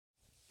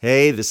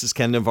Hey, this is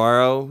Ken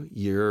Navarro.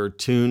 You're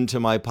tuned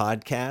to my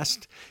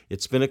podcast.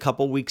 It's been a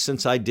couple weeks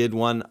since I did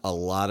one. A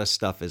lot of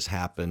stuff has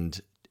happened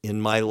in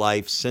my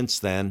life since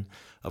then.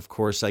 Of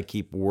course, I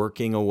keep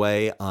working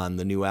away on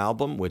the new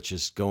album, which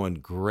is going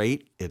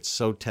great. It's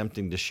so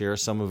tempting to share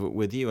some of it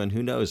with you, and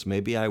who knows,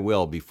 maybe I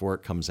will before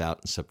it comes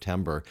out in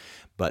September.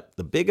 But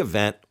the big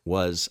event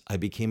was I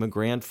became a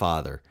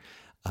grandfather.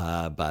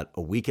 About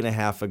a week and a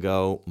half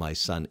ago, my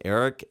son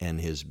Eric and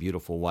his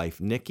beautiful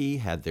wife Nikki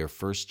had their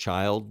first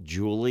child,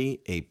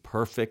 Julie, a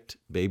perfect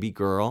baby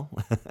girl.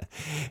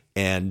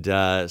 And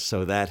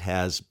so that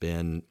has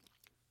been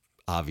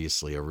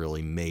obviously a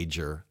really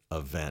major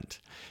event.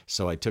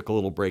 So I took a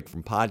little break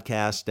from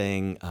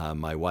podcasting.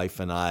 My wife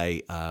and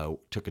I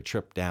took a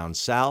trip down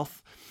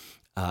south,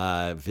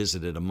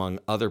 visited, among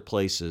other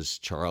places,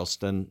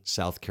 Charleston,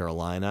 South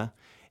Carolina,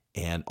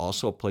 and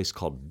also a place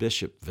called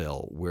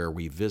Bishopville, where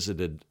we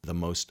visited the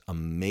most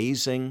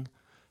amazing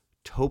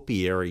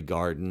topiary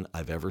garden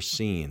I've ever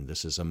seen.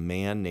 This is a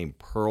man named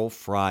Pearl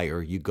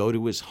Fryer. You go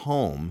to his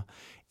home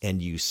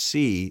and you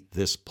see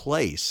this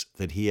place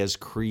that he has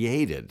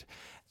created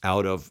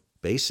out of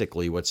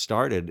basically what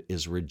started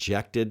is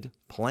rejected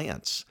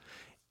plants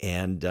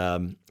and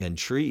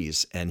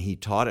trees. And he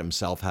taught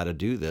himself how to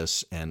do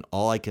this. And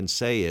all I can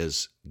say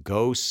is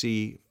go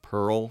see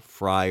Pearl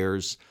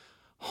Fryer's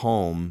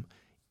home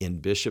in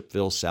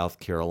Bishopville, South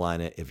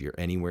Carolina, if you're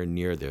anywhere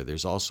near there.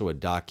 There's also a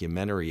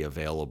documentary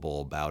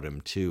available about him,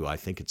 too. I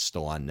think it's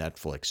still on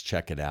Netflix.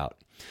 Check it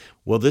out.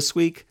 Well, this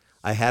week,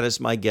 I had as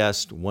my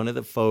guest one of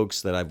the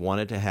folks that I've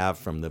wanted to have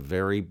from the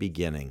very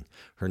beginning.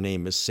 Her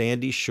name is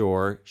Sandy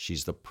Shore.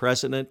 She's the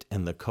president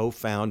and the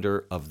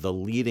co-founder of the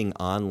leading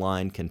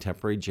online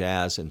contemporary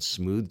jazz and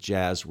smooth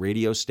jazz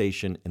radio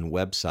station and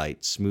website,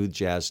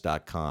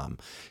 smoothjazz.com.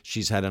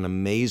 She's had an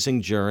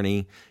amazing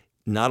journey.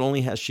 Not only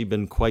has she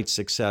been quite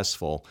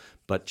successful,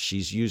 but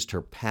she's used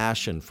her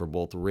passion for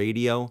both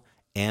radio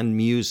and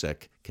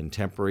music,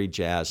 contemporary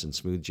jazz and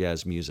smooth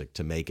jazz music,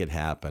 to make it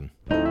happen.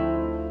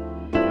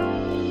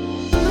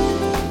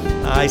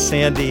 Hi,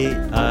 Sandy.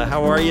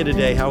 How are you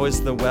today? How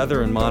is the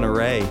weather in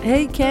Monterey?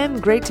 Hey,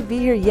 Ken. Great to be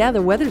here. Yeah,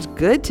 the weather's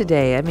good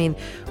today. I mean,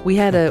 we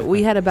had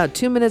about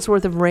 2 minutes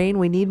worth of rain.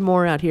 We need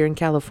more out here in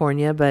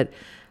California, but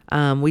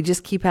we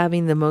just keep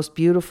having the most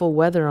beautiful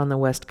weather on the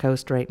West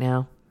Coast right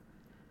now.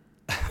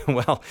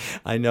 Well,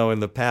 I know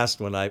in the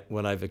past when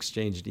I've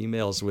exchanged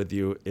emails with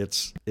you,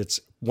 it's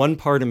one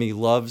part of me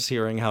loves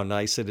hearing how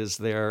nice it is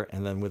there,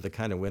 and then with the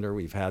kind of winter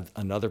we've had,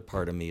 another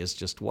part of me is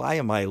just, why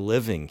am I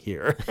living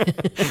here?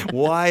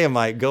 Why am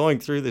I going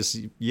through this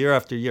year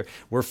after year?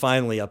 We're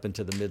finally up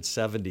into the mid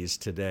 70s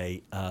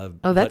today.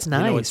 Oh, that's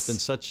nice. You know, it's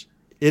been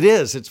it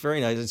is. It's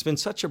very nice. It's been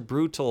such a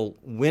brutal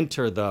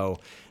winter, though,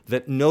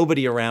 that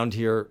nobody around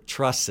here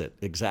trusts it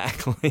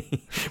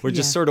exactly. We're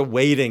just sort of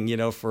waiting,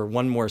 for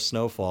one more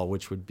snowfall,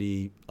 which would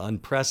be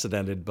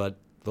unprecedented, but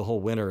the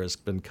whole winter has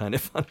been kind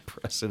of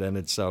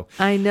unprecedented. So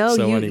I know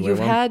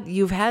anyway,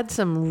 you've had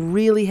some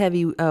really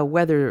heavy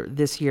weather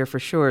this year for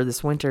sure,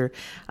 this winter.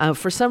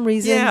 For some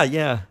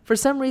reason, For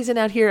some reason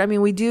out here, I mean,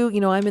 we do.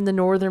 I'm in the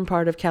northern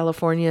part of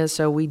California,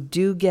 so we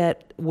do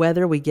get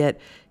weather. We get,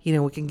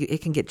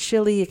 it can get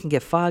chilly, it can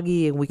get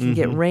foggy, and we can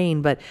get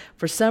rain. But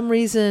for some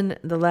reason,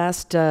 the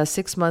last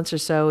 6 months or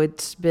so,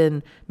 it's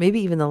been, maybe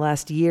even the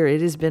last year,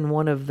 it has been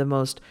one of the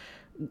most,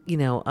 I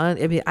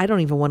mean, I don't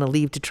even want to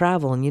leave to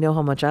travel, and you know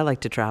how much I like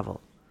to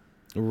travel.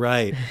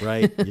 Right.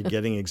 You're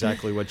getting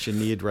exactly what you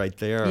need right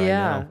there.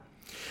 Yeah. I know.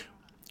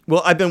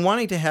 Well, I've been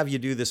wanting to have you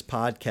do this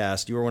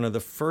podcast. You were one of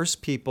the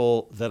first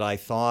people that I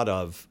thought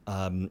of.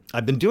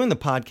 I've been doing the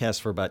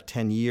podcast for about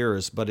 10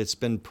 years, but it's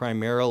been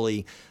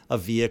primarily a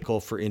vehicle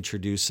for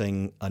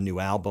introducing a new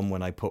album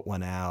when I put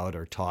one out,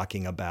 or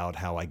talking about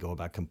how I go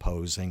about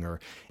composing, or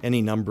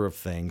any number of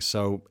things.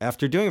 So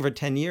after doing it for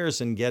 10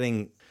 years and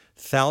getting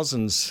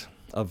thousands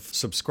of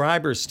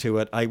subscribers to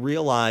it, I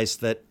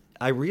realized that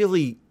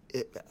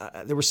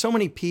there were so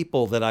many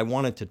people that I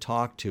wanted to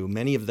talk to,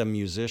 many of them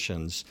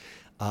musicians,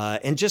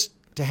 and just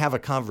to have a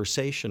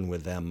conversation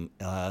with them.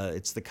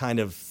 It's the kind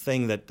of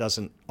thing that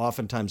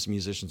oftentimes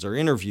musicians are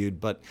interviewed,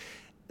 but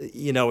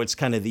it's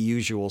kind of the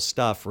usual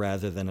stuff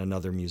rather than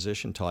another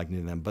musician talking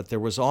to them. But there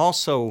was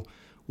also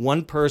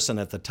one person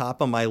at the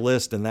top of my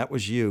list, and that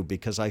was you,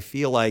 because I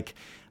feel like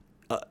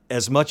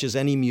as much as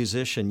any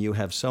musician, you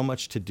have so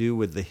much to do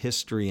with the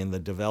history and the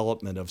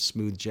development of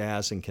smooth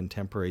jazz and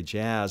contemporary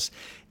jazz.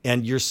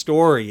 And your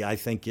story, I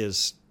think,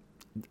 it's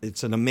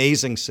an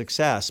amazing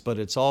success, but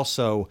it's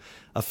also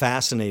a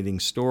fascinating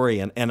story,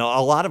 and a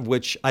lot of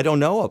which I don't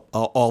know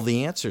all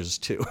the answers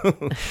to.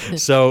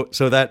 So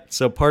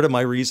part of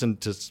my reason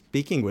to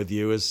speaking with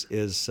you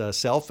is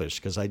selfish,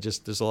 because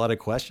there's a lot of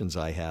questions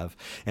I have,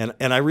 and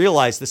I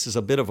realize this is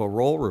a bit of a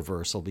role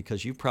reversal,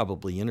 because you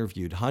probably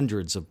interviewed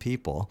hundreds of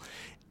people,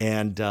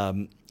 and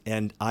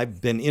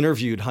I've been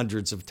interviewed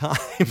hundreds of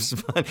times,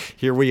 but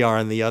here we are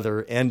on the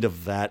other end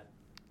of that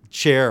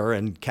chair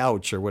and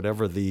couch, or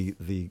whatever the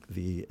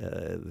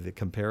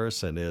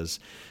comparison is.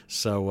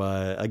 So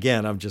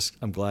again,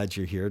 I'm glad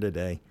you're here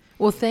today.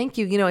 Well, thank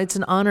you. You know, it's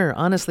an honor.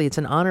 Honestly, it's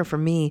an honor for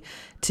me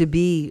to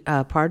be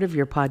part of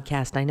your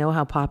podcast. I know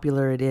how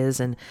popular it is,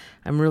 and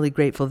I'm really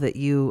grateful that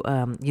you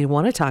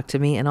want to talk to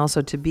me, and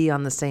also to be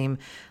on the same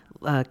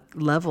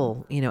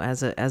level, you know,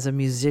 as a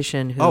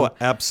musician who. Oh,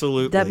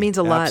 absolutely. That means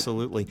a lot.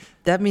 Absolutely.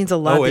 That means a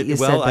lot that you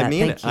said that. Well, I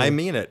mean Thank it. you. I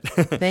mean it.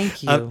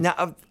 Thank you.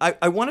 Now,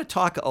 I want to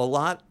talk a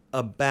lot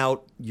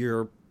about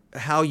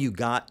how you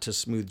got to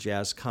Smooth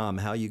Jazz Com,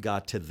 how you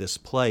got to this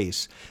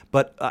place.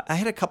 But I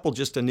had a couple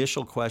just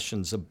initial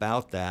questions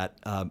about that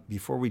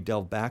before we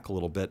delve back a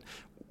little bit.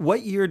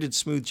 What year did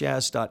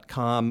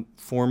smoothjazz.com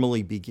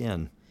formally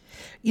begin?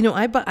 You know,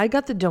 I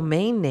got the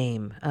domain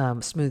name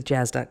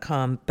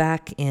smoothjazz.com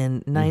back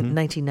in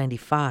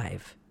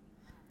 1995.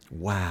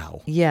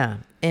 Wow. Yeah,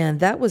 and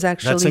that was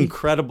actually... That's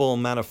incredible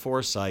amount of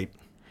foresight.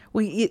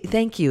 Well,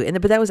 thank you.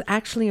 But that was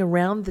actually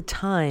around the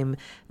time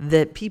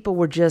that people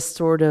were just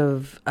sort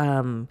of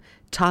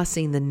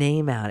tossing the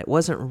name out. It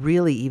wasn't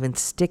really even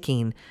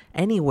sticking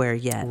anywhere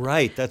yet.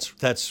 Right.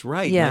 That's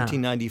right. Yeah.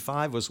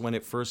 1995 was when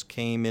it first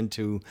came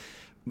into,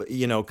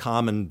 you know,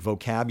 common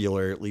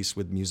vocabulary, at least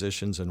with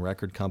musicians and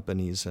record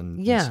companies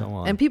and so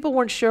on. And people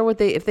weren't sure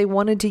if they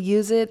wanted to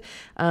use it.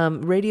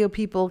 Radio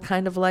people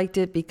kind of liked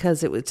it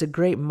because it's a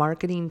great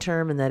marketing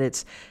term, and that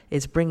it's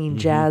bringing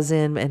jazz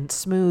in, and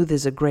smooth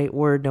is a great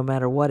word no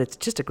matter what. It's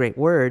just a great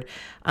word.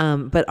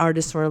 But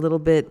artists were a little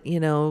bit, you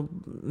know,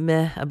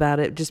 meh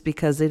about it just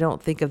because they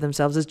don't think of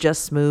themselves as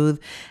just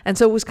smooth. And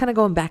so it was kind of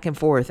going back and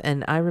forth.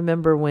 And I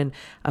remember when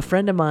a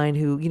friend of mine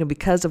who, you know,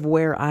 because of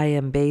where I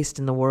am based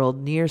in the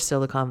world near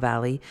Silicon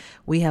Valley,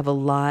 we have a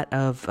lot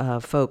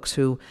of folks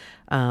who,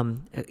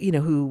 you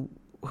know,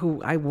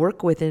 who I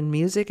work with in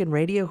music and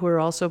radio who are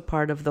also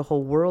part of the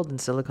whole world in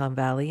Silicon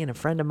Valley. And a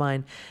friend of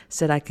mine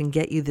said, I can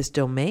get you this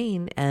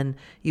domain, and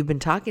you've been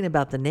talking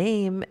about the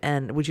name,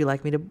 and would you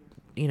like me to,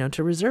 you know,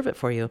 to reserve it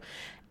for you?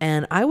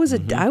 And I was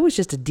I was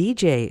just a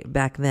DJ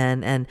back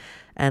then, and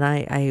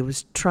I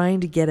was trying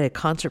to get a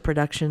concert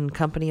production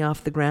company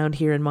off the ground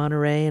here in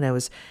Monterey, and I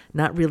was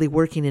not really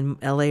working in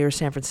LA or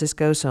San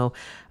Francisco, so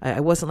I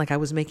wasn't like I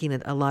was making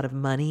a lot of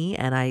money,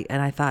 and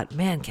I thought,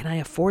 man, can I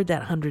afford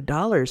that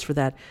 $100 for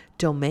that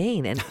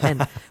domain?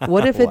 And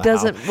what if it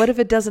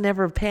doesn't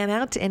ever pan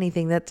out to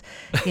anything? That's,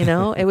 you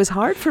know, it was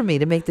hard for me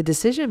to make the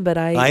decision, but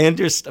I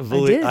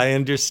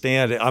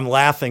understand. I'm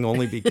laughing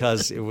only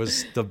because it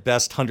was the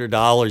best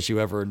 $100 you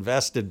ever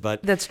invested,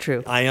 but that's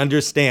true. I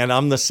understand.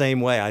 I'm the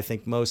same way. I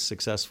think most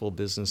successful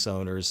business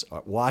owners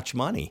watch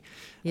money.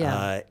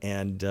 Yeah.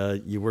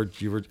 You were.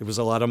 It was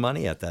a lot of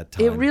money at that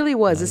time. It really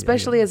was,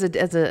 especially as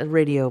a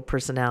radio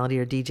personality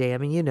or DJ. I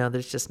mean, you know,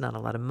 there's just not a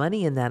lot of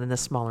money in that in the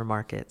smaller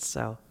markets.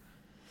 So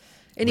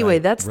anyway,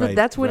 that's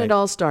when it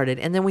all started.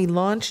 And then we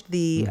launched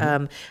the,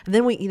 and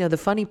then we, you know, the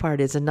funny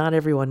part is, and not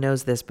everyone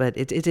knows this, but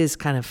it is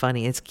kind of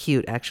funny. It's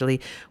cute, actually.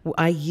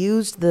 I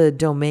used the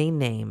domain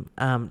name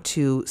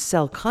to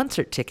sell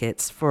concert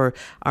tickets for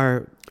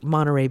our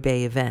Monterey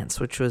Bay events,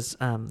 which was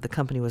the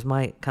company was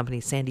my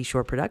company, Sandy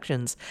Shore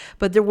Productions.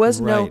 But there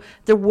was no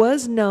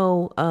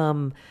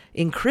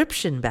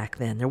encryption back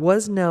then. There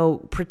was no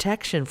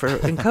protection for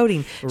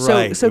encoding.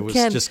 Right. So it was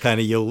just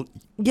kind of you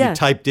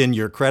typed in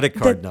your credit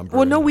card number.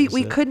 Well, no,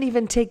 we couldn't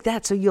even take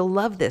that. So you'll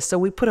love this. So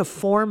we put a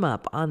form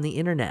up on the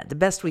internet, the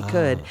best we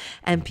could,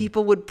 and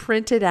people would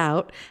print it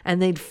out,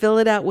 and they'd fill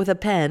it out with a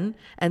pen,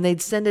 and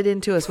they'd send it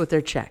in to us with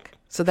their check.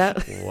 So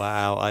that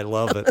wow, I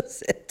love it.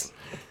 Was it.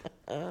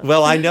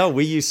 Well, I know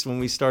when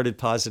we started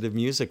Positive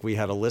Music, we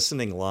had a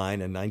listening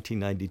line in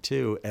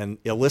 1992, and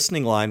a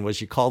listening line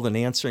was you called an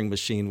answering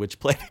machine, which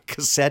played a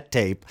cassette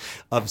tape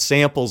of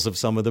samples of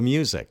some of the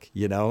music,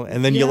 you know,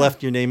 and then you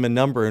left your name and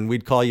number, and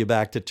we'd call you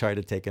back to try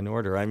to take an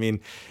order. I mean,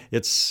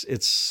 it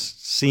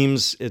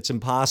seems it's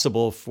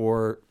impossible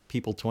for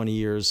people 20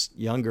 years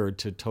younger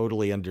to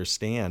totally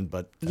understand,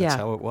 but that's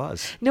how it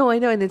was. No, I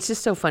know. And it's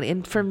just so funny.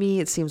 And for me,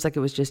 it seems like it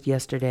was just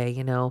yesterday,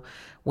 you know,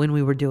 when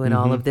we were doing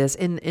all of this.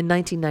 In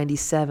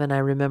 1997, I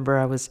remember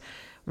I was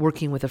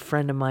working with a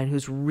friend of mine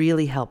who's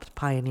really helped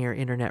pioneer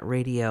internet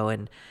radio.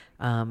 And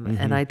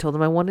I told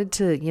him I wanted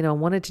to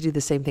do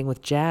the same thing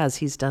with jazz.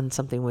 He's done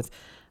something with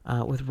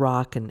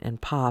rock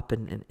and pop,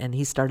 and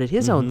he started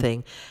his own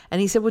thing.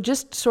 And he said, well,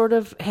 just sort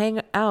of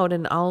hang out,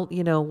 and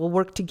we'll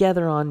work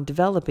together on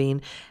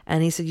developing.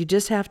 And he said, you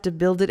just have to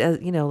build it as,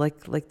 you know,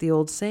 like the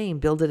old saying,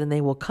 build it and they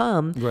will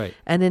come. Right.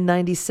 And in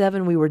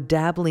 97, we were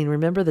dabbling.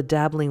 Remember the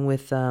dabbling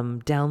with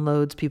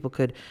downloads? People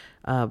could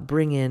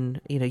bring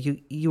in, you know,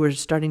 you were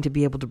starting to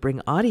be able to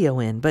bring audio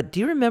in. But do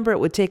you remember it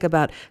would take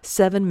about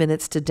 7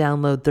 minutes to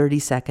download 30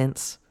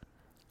 seconds?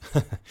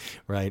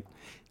 Right.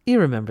 You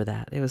remember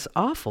that. It was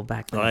awful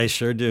back then. I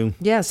sure do.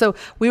 Yeah, so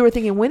we were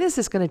thinking, when is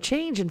this going to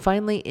change? And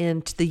finally,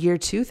 in the year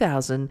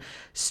 2000,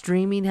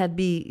 streaming had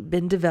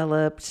been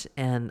developed,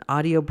 and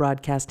audio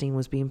broadcasting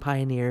was being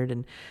pioneered,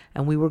 and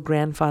we were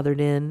grandfathered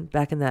in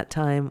back in that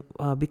time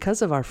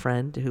because of our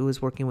friend who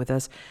was working with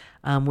us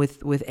with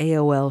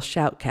AOL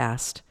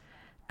Shoutcast.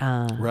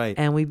 Right.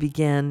 And we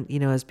began, you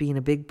know, as being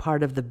a big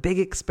part of the big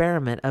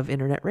experiment of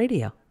internet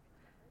radio.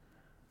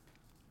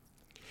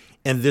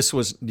 And this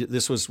was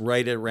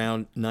right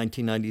around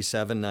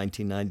 1997,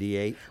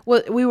 1998?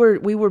 Well, we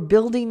were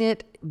building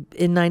it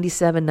in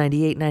 97,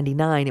 98,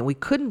 99, and we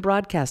couldn't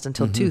broadcast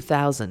until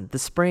 2000, the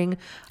spring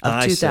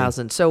of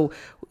 2000. So,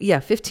 yeah,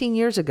 15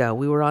 years ago,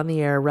 we were on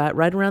the air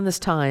right around this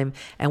time,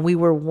 and we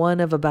were one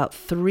of about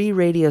 3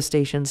 radio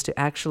stations to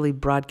actually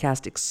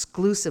broadcast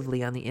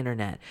exclusively on the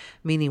internet,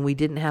 meaning we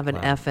didn't have an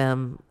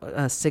FM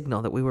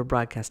signal that we were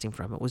broadcasting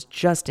from. It was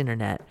just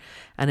internet,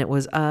 and it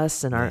was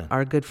us and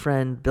our good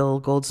friend Bill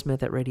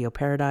Goldsmith at Radio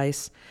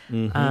Paradise,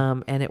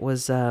 and it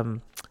was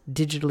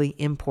digitally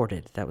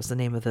imported. That was the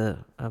name of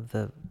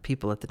the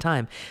people at the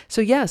time.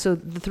 So yeah, so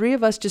the 3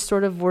 of us just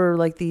sort of were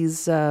like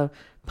these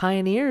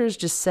pioneers,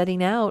 just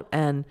setting out,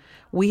 and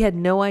we had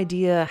no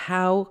idea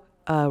how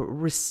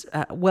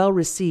well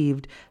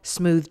received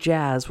smooth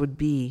jazz would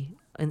be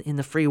in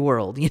the free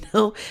world,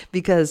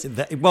 because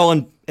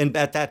and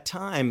at that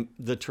time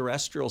the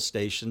terrestrial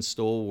stations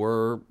still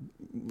were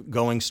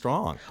going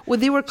strong. Well,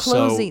 they were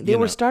closing. So, they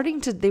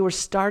were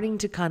starting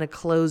to kind of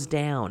close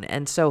down,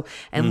 and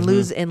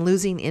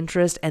losing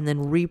interest, and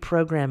then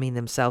reprogramming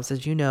themselves.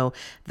 As you know,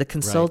 the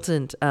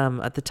consultant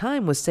at the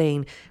time was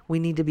saying we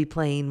need to be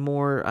playing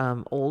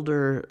more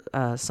older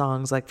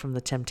songs, like from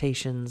the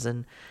Temptations,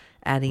 and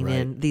adding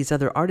in these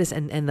other artists,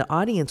 and the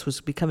audience was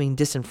becoming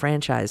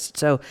disenfranchised.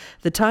 So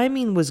the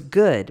timing was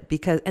good,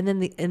 because and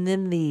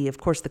then the of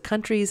course the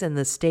countries and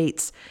the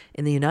states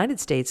in the United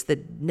States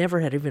that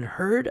never had even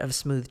heard of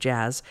smooth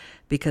jazz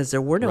because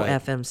there were no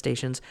FM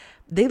stations,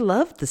 they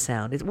loved the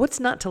sound. What's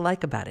not to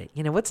like about it?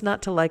 What's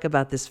not to like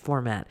about this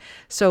format?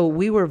 So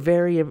we were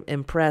very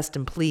impressed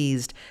and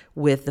pleased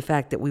with the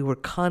fact that we were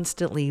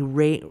constantly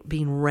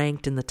being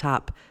ranked in the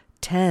top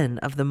 10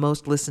 of the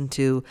most listened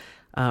to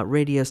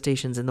radio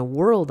stations in the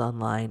world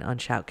online on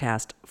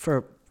Shoutcast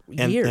for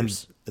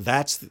years. And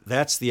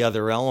that's the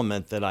other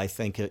element that I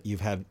think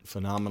you've had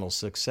phenomenal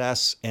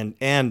success,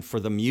 and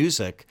for the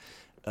music,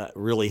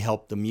 really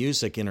helped the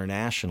music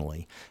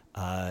internationally.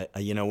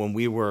 When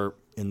we were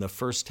in the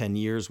first 10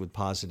 years with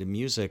Positive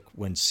Music,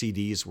 when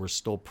CDs were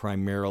still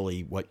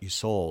primarily what you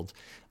sold,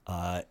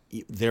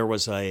 there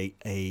was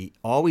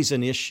always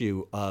an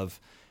issue of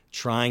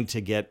trying to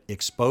get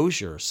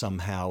exposure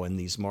somehow in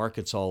these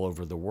markets all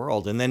over the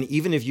world. And then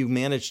even if you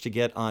managed to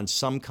get on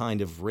some kind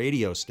of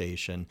radio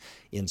station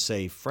in,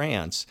 say,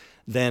 France,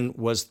 then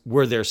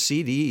were there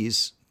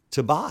CDs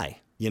to buy?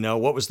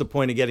 What was the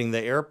point of getting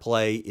the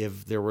airplay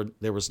if there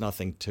was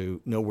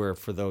nowhere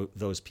for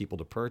those people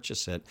to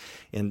purchase it?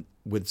 And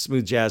with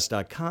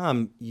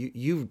smoothjazz.com,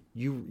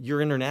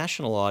 your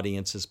international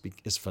audience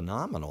is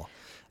phenomenal.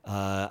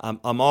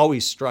 I'm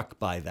always struck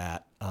by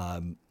that.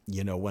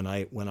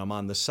 When I'm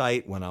on the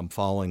site, when I'm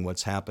following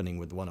what's happening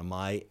with one of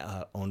my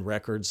own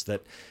records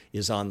that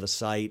is on the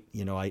site,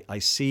 I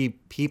see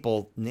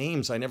people,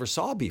 names I never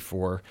saw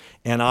before,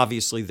 and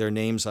obviously their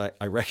names I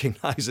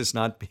recognize as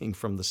not being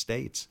from the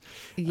States.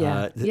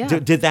 Yeah.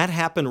 Did that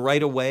happen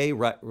right away,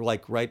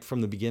 right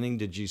from the beginning?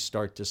 Did you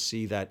start to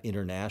see that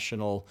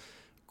international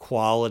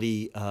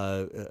quality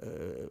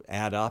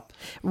add up?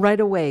 Right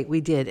away, we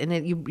did.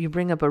 And you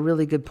bring up a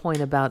really good point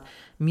about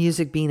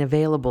music being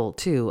available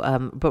too.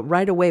 But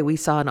right away, we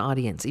saw an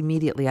audience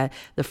immediately.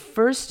 The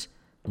first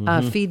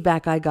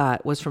feedback I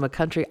got was from a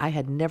country I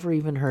had never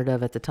even heard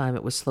of at the time.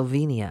 It was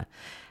Slovenia.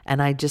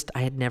 And I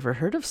had never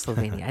heard of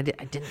Slovenia. I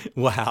didn't.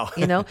 Wow.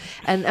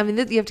 And I mean,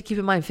 you have to keep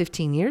in mind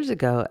 15 years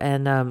ago.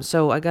 And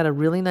so I got a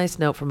really nice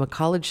note from a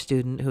college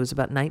student who was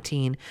about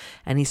 19.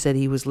 And he said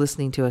he was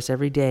listening to us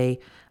every day.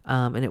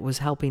 And it was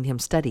helping him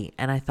study.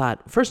 And I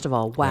thought, first of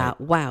all,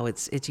 wow,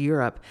 it's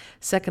Europe.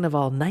 Second of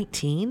all,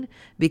 19,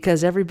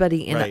 because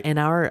everybody in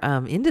our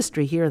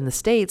industry here in the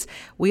States,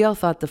 we all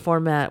thought the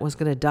format was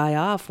going to die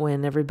off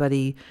when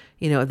everybody,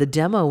 the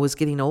demo was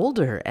getting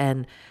older.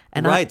 And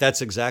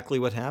that's exactly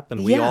what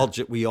happened.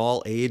 We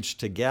all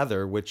aged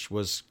together, which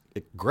was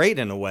great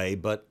in a way,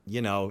 but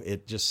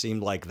it just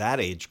seemed like that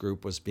age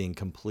group was being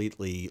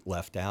completely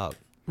left out.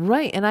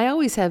 Right. And I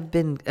always have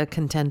been a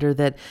contender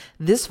that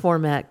this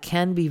format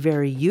can be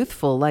very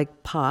youthful,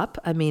 like pop.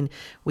 I mean,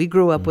 we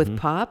grew up with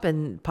pop,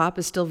 and pop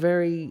is still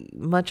very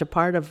much a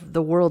part of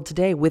the world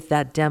today with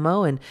that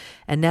demo. And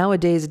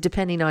nowadays,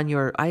 depending on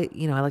I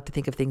like to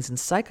think of things in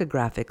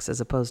psychographics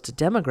as opposed to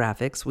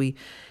demographics. We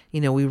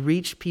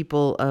reach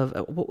people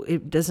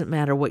it doesn't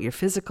matter what your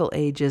physical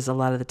age is a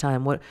lot of the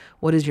time.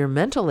 What is your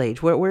mental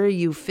age? Where are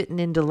you fitting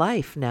into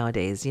life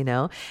nowadays,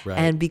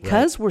 And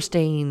because we're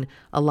staying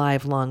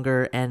alive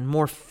longer and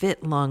more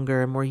fit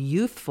longer and more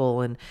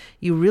youthful, and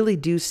you really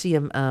do see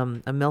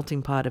a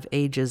melting pot of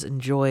ages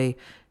enjoy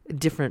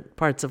different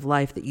parts of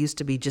life that used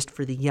to be just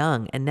for the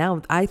young. And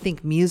now I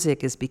think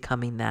music is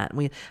becoming that.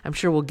 I'm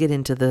sure we'll get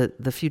into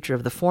the future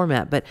of the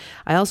format, but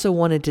I also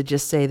wanted to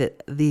just say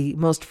that the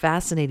most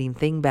fascinating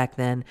thing back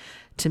then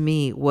to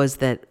me was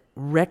that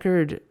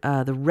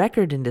the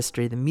record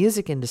industry, the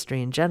music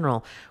industry in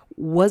general,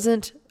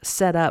 wasn't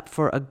set up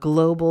for a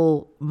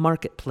global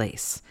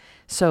marketplace.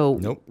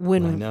 So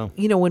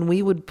when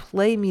we would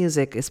play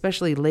music,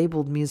 especially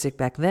labeled music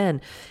back then,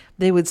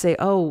 they would say,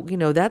 "Oh,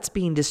 that's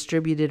being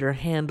distributed or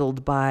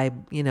handled by,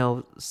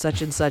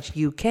 such and such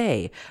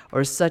UK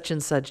or such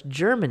and such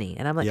Germany."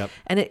 And I'm like,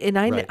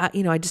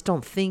 I just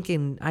don't think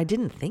I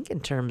didn't think in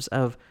terms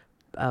of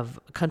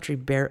country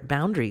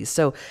boundaries.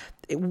 So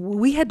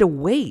we had to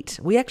wait.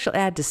 We actually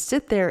had to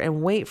sit there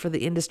and wait for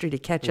the industry to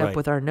catch up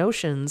with our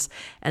notions.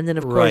 And then,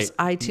 of course,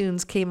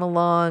 iTunes came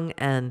along,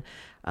 and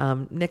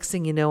next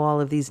thing you know, all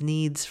of these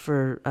needs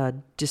for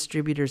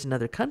distributors in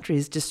other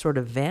countries just sort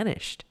of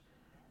vanished.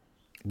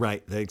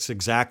 Right. That's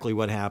exactly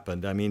what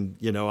happened. I mean,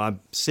 I'm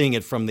seeing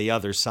it from the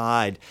other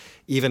side.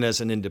 Even as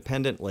an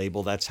independent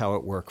label, that's how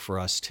it worked for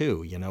us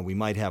too. We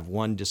might have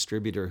one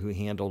distributor who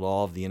handled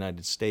all of the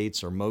United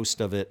States or most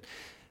of it.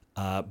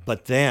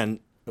 But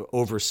then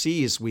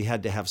overseas, we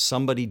had to have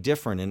somebody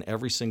different in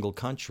every single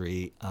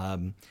country.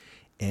 I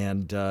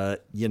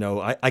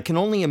can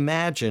only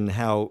imagine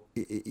how,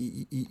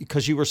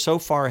 because you were so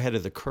far ahead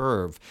of the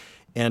curve,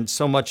 and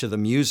so much of the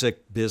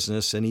music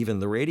business and even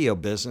the radio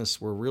business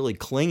were really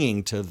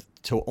clinging to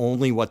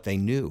only what they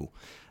knew.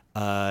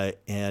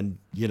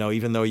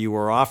 Even though you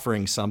were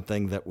offering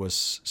something that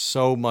was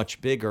so much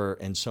bigger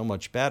and so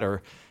much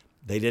better,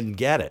 they didn't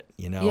get it.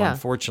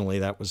 Unfortunately,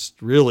 that was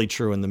really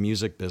true in the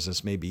music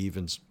business, maybe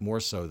even more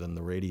so than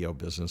the radio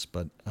business.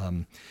 But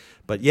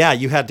yeah,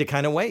 you had to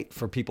kind of wait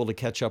for people to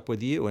catch up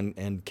with you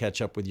and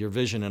catch up with your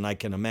vision. And I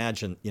can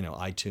imagine,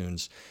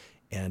 iTunes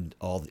and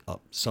all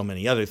so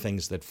many other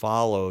things that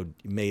followed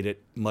made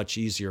it much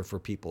easier for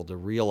people to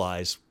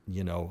realize,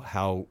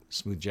 how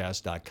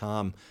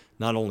smoothjazz.com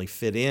not only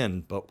fit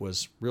in, but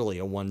was really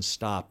a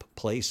one-stop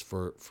place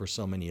for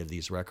so many of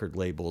these record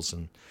labels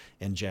and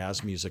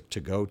jazz music to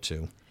go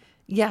to.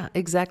 Yeah,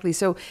 exactly.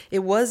 So it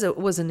was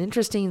an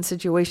interesting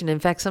situation. In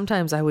fact,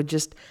 sometimes I would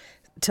just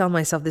tell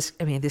myself, this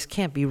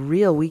can't be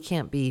real. We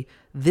can't be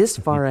this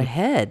far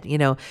ahead,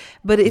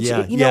 but it's,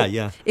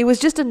 it was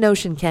just a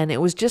notion, Ken.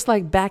 It was just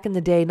like back in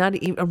the day, not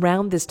even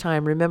around this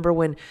time. Remember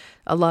when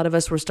a lot of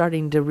us were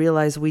starting to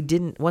realize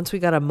once we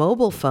got a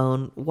mobile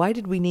phone, why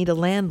did we need a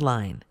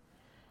landline?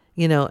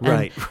 And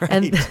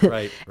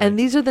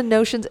these are the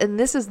notions, and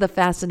this is the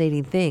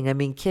fascinating thing. I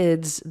mean,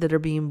 kids that are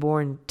being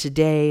born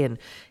today and,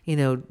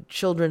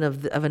 children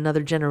of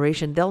another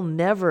generation, they'll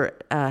never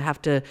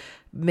have to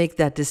make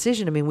that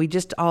decision. I mean, we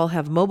just all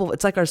have mobile.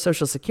 It's like our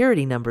social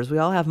security numbers. We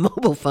all have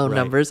mobile phone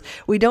numbers.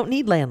 We don't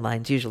need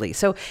landlines usually.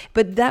 So,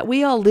 but that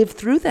we all lived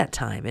through that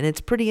time, and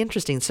it's pretty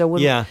interesting. So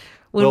when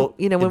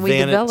we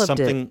developed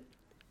it,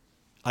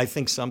 I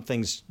think some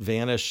things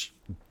vanish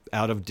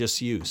out of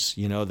disuse.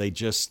 They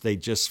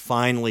just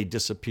finally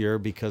disappear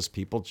because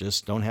people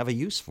just don't have a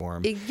use for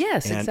them.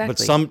 Yes,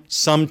 exactly. But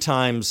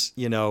sometimes,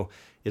 when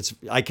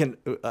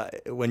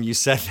you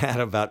said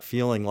that about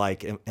feeling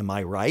like, am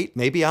I right?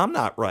 Maybe I'm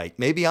not right.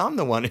 Maybe I'm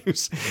the one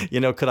who's,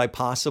 could I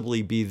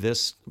possibly be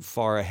this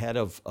far ahead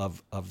of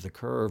the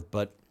curve?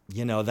 But,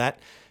 that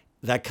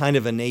kind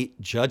of innate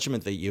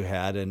judgment that you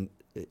had, and,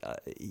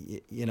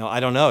 I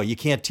don't know, you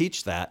can't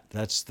teach that.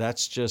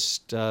 That's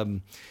just,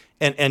 and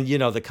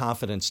the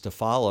confidence to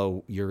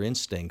follow your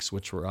instincts,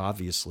 which were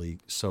obviously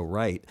so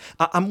right.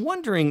 I'm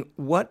wondering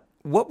what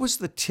was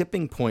the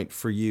tipping point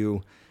for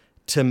you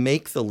to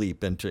make the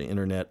leap into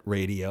internet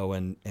radio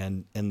and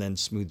then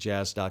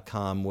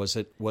smoothjazz.com? Was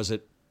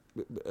it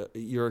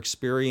your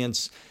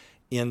experience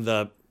in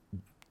the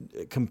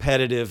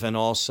competitive and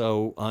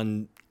also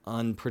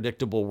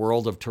unpredictable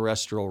world of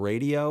terrestrial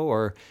radio,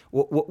 or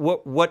do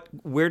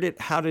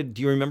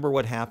you remember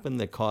what happened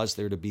that caused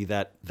there to be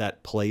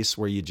that place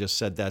where you just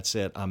said, that's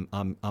it,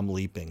 I'm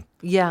leaping?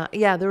 Yeah,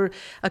 there were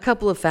a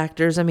couple of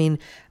factors. I mean,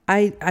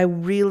 I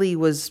really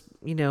was,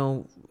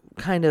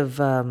 kind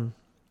of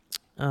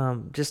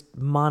just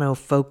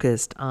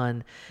mono-focused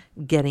on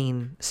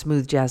getting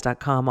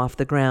smoothjazz.com off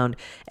the ground.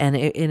 And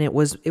it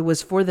was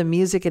for the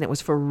music, and it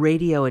was for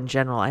radio in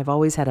general. I've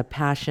always had a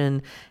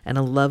passion and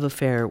a love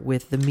affair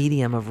with the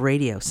medium of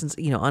radio since,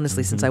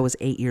 honestly, since I was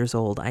 8 years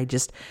old. I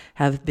just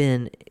have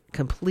been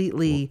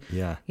completely,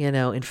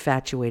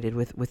 infatuated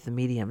with the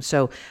medium.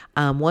 So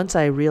once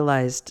I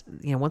realized,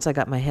 once I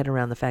got my head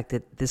around the fact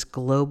that this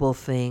global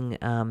thing,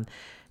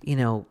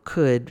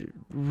 could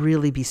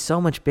really be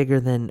so much bigger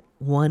than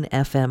one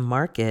FM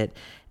market,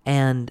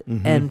 and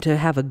to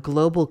have a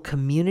global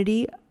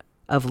community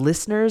of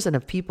listeners and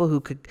of people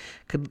who could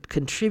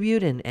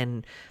contribute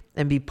and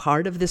be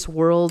part of this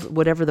world,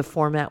 whatever the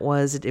format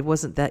was. It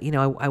wasn't that,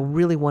 I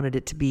really wanted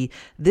it to be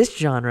this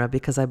genre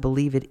because I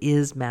believe it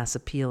is mass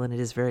appeal and it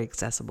is very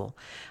accessible.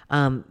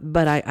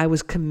 But I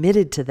was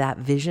committed to that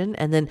vision.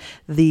 And then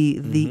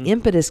the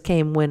impetus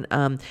came when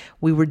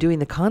we were doing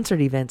the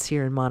concert events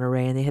here in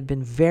Monterey, and they had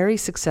been very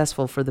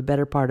successful for the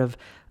better part of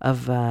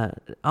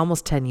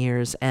almost 10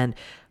 years. And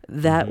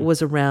that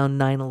was around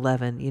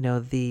 9/11,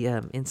 the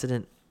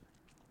incident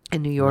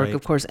in New York, Right.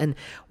 of course. And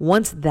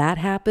once that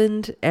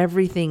happened,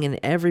 everything in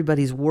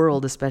everybody's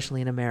world,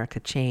 especially in America,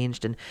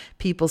 changed, and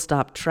people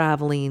stopped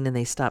traveling and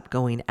they stopped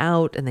going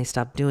out and they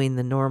stopped doing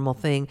the normal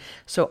thing.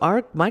 So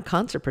my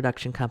concert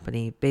production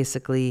company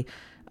basically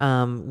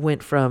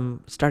went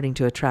from starting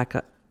to attract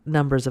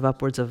numbers of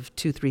upwards of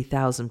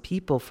 2,000-3,000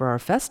 people for our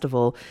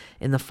festival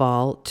in the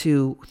fall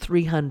to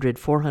 300,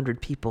 400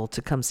 people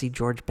to come see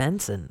George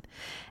Benson.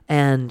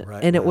 And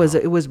Right, and it wow.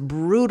 was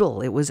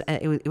brutal. It was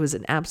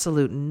an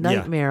absolute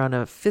nightmare on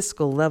a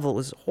fiscal level. It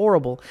was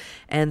horrible.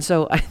 And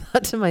so I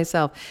thought to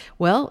myself,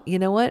 well, you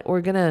know what?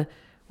 We're gonna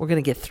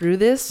get through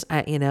this,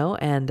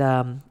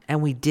 and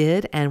we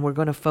did, and we're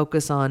going to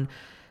focus on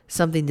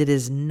something that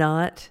is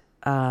not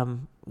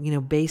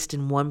based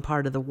in one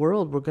part of the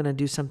world. We're going to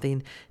do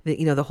something that,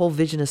 the whole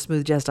vision of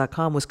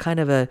smoothjazz.com was kind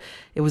of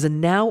it was a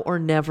now or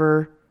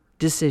never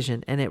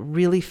decision. And it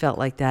really felt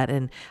like that.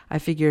 And I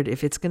figured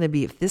if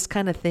this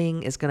kind of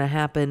thing is going to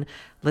happen,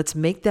 let's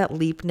make that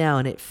leap now.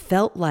 And it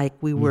felt like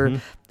we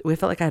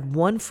felt like I had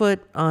one foot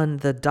on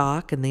the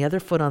dock and the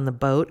other foot on the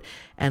boat.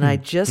 And I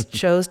just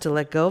chose to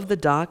let go of the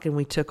dock, and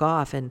we took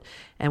off, and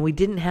we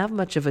didn't have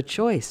much of a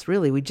choice,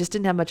 really. We just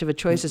didn't have much of a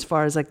choice as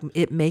far as like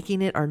it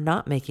making it or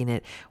not making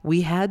it.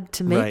 We had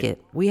to make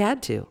it. We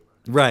had to.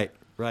 Right.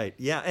 Right.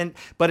 Yeah.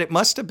 But it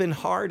must have been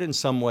hard in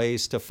some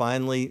ways to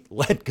finally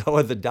let go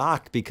of the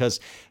dock, because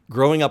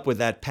growing up with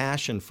that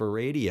passion for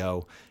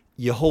radio,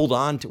 you hold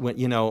on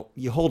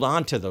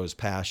to those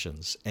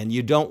passions, and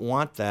you don't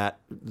want that,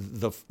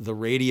 the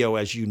radio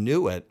as you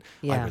knew it.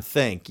 Yeah. I would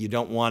think you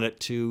don't want it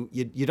to,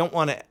 you don't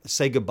want to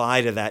say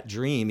goodbye to that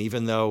dream,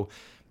 even though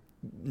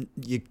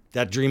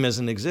that dream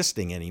isn't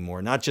existing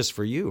anymore, not just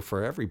for you,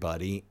 for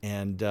everybody.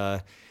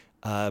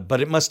 But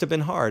it must have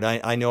been hard.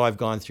 I know I've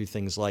gone through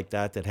things like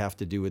that have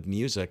to do with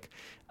music.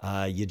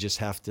 You just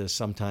have to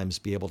sometimes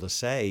be able to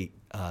say,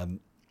 I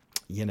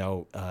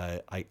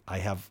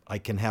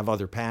can have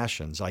other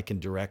passions. I can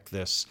direct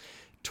this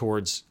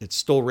towards, it's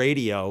still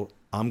radio.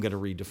 I'm going to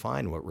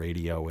redefine what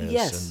radio is.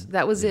 Yes,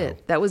 that was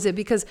it. That was it.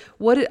 Because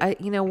what do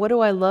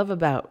I love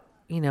about,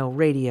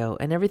 radio,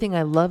 and everything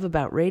I love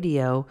about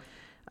radio,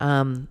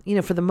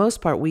 for the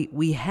most part,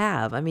 we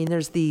have. I mean,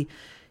 there's the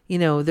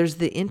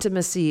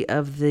intimacy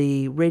of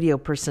the radio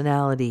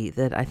personality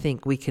that I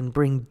think we can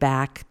bring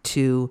back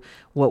to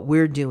what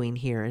we're doing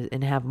here,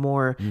 and have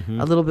more,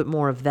 a little bit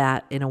more of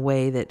that in a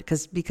way that,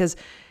 because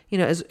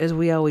as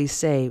we always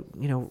say,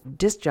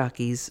 disc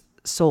jockeys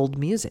sold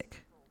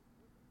music.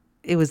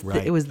 It was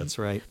That's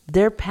right.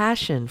 Their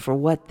passion for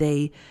what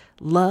they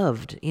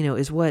loved,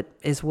 is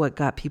what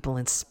got people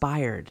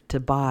inspired to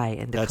buy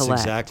and to collect.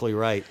 That's exactly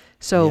right.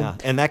 So, yeah.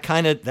 And that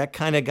kind of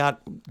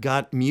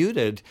got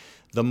muted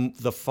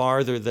the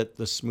farther that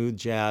the smooth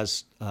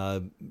jazz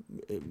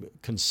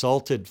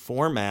consulted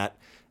format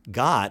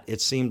got.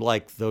 It seemed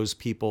like those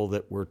people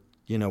that were,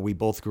 we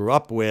both grew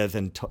up with,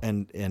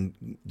 and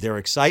their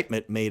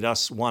excitement made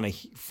us want to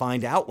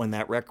find out when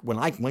that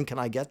when can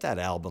I get that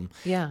album?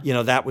 Yeah.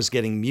 That was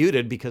getting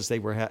muted because they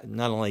were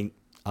not only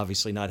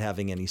obviously not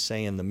having any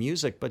say in the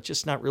music, but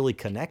just not really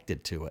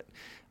connected to it.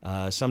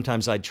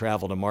 Sometimes I'd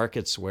travel to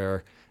markets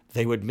where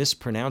they would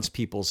mispronounce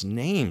people's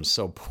names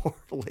so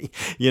poorly.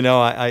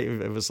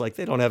 It was like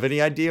they don't have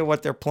any idea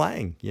what they're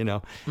playing.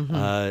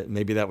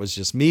 Maybe that was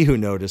just me who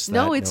noticed that.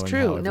 No, it's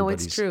true. No,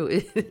 it's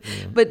true.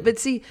 But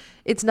see,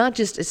 it's not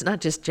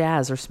just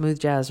jazz or smooth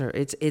jazz, or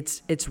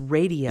it's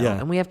radio,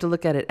 and we have to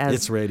look at it as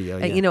it's radio.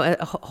 Yeah.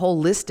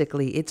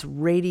 Holistically, it's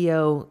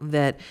radio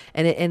that,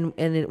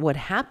 what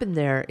happened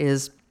there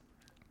is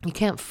you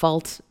can't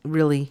fault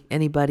really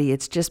anybody.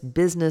 It's just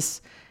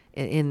business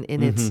in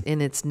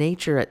its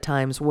nature at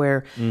times,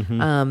 where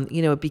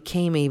it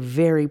became a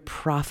very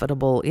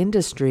profitable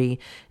industry,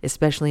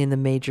 especially in the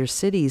major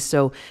cities.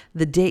 So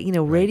the day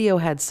radio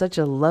had such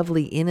a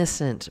lovely,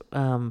 innocent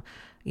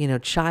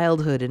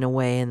childhood in a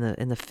way in the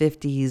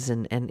 50s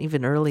and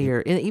even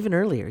earlier,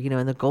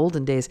 in the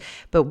golden days.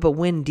 But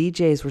when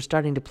DJs were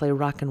starting to play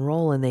rock and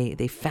roll, and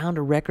they found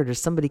a record, or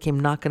somebody came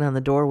knocking on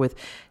the door with,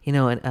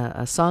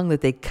 a song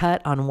that they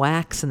cut on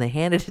wax, and they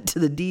handed it to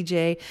the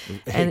DJ,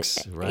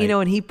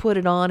 and he put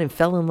it on and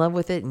fell in love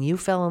with it, and you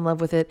fell in love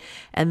with it.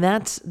 And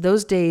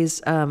those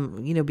days,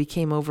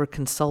 became over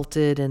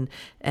consulted, and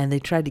they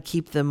tried to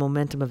keep the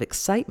momentum of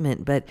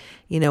excitement. But,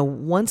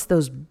 once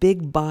those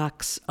big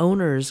box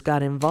owners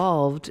got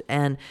involved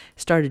and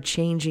started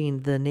changing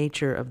the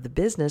nature of the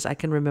business, I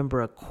can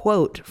remember a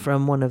quote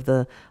from one of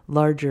the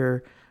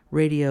larger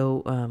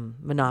radio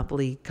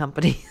monopoly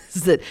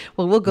companies that,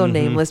 well, we'll go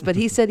nameless, but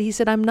he said,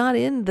 I'm not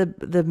in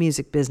the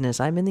music business.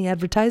 I'm in the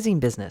advertising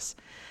business.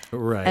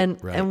 Right.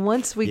 And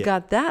once we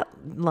got that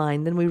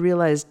line, then we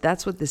realized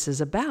that's what this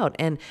is about.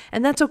 And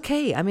that's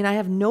okay. I mean, I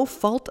have no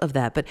fault of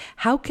that, but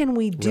how can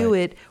we do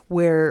it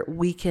where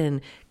we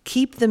can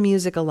keep the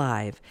music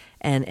alive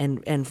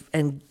and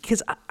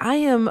because I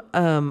am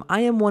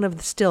one of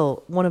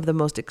the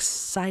most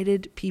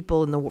excited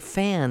people in the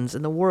fans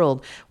in the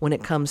world when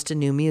it comes to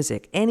new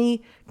music,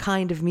 any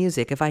kind of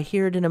music. If I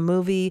hear it in a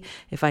movie,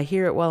 if I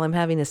hear it while I'm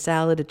having a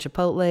salad at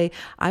Chipotle,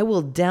 I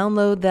will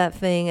download that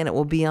thing and it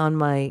will be on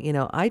my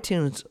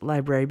iTunes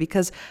library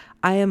because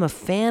I am a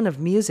fan of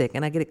music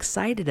and I get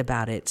excited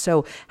about it.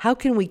 So how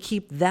can we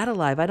keep that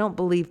alive? I don't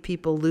believe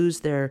people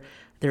lose their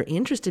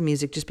interest in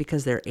music just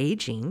because they're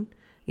aging.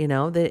 We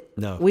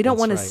don't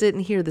want to sit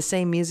and hear the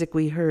same music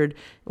we heard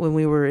when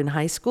we were in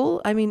high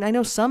school. I mean, I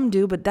know some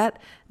do, but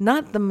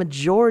not the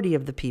majority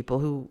of the people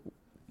who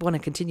want to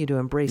continue to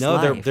embrace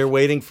life. No, they're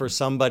waiting for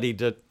somebody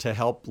to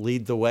help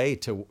lead the way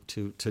to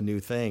new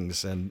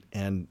things, and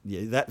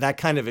that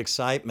kind of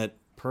excitement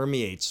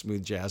permeates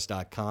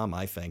smoothjazz.com.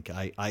 I think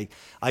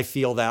I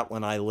feel that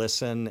when I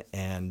listen,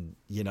 and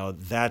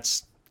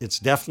it's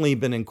definitely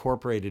been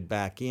incorporated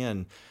back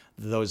in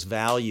those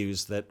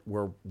values that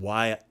were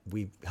why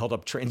we held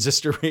up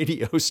transistor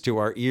radios to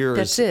our ears.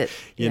 That's it.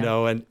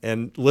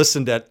 And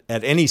listened at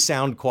any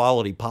sound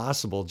quality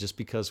possible just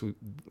because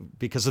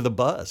of the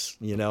buzz,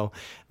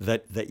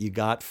 that you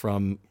got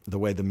from the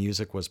way the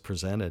music was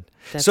presented.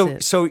 That's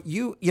it. So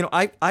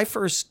I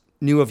first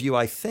knew of you,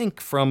 I think,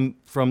 from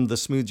the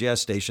Smooth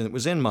Jazz station that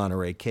was in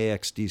Monterey,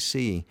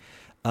 KXDC.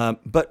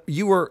 But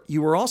you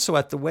were also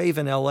at the Wave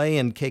in LA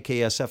and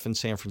KKSF in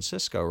San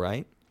Francisco,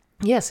 right?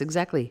 Yes,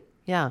 exactly.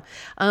 Yeah.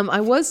 I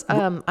was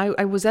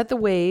at the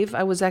Wave.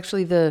 I was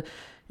actually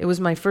it was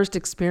my first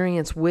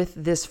experience with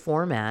this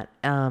format.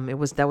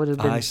 That would have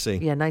been, I see.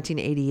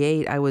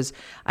 1988.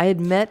 I had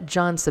met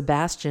John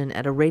Sebastian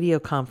at a radio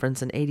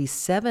conference in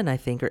 87, I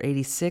think, or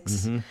 86.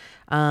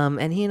 Mm-hmm.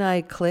 And he and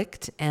I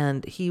clicked,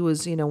 and he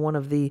was, one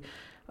of the,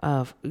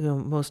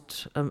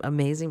 most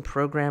amazing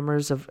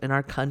programmers in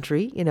our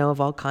country,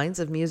 of all kinds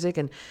of music.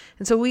 And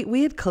so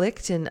we had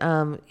clicked,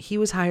 and he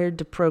was hired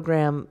to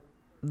program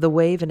the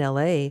Wave in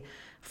LA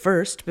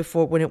first,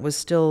 before, when it was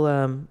still,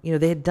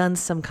 they had done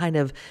some kind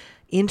of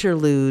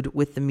interlude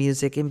with the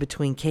music in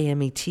between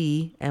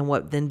KMET and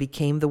what then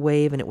became the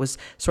Wave, and it was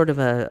sort of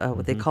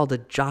what they called a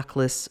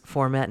jockless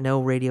format,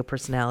 no radio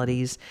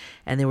personalities,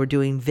 and they were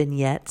doing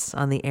vignettes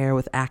on the air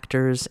with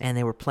actors, and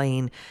they were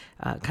playing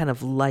kind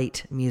of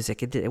light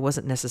music. It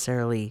wasn't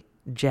necessarily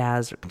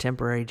jazz or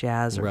contemporary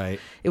jazz, right?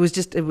 It was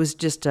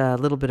just a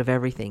little bit of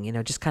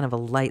everything, just kind of a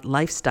light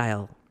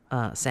lifestyle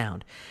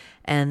sound.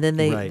 And then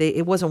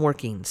it wasn't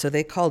working. So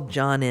they called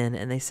John in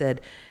and they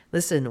said,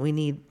 listen, we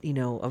need,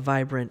 a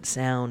vibrant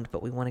sound,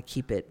 but we want to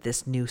keep it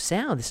this new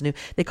sound,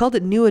 they called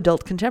it New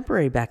Adult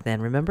Contemporary back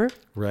then, remember?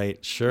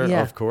 Most Sure.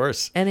 Yeah. Of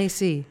course.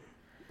 NAC.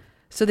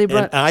 So they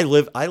brought... And I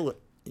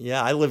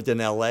lived in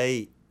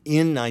LA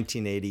in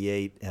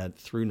 1988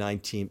 through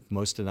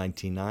most of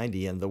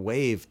 1990, and the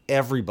Wave,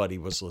 everybody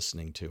was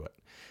listening to it.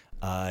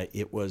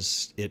 It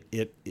was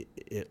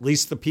at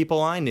least the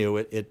people I knew,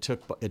 it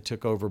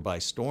took over by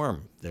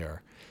storm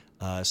there.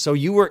 So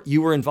you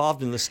were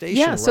involved in the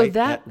station,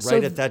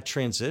 at that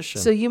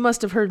transition. So you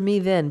must have heard me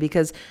then,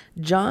 because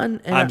John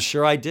and I'm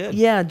sure I did.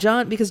 Yeah,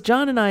 because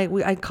John and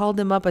I called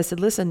him up. I said,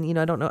 listen,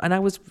 I don't know, and I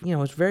was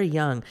very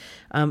young.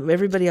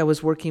 Everybody I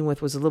was working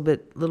with was a little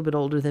bit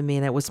older than me,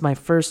 and it was my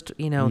first.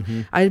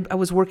 I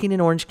was working in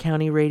Orange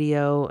County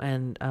radio,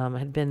 and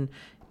had been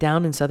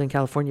down in Southern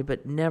California,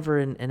 but never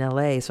in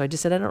LA. So I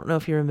just said, I don't know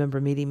if you remember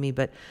meeting me,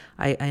 but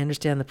I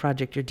understand the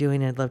project you're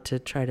doing. I'd love to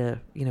try to,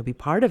 be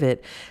part of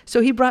it.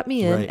 So he brought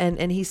me in,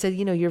 and he said,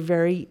 you're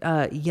very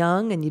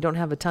young and you don't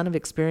have a ton of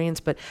experience,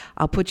 but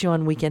I'll put you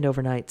on weekend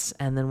overnights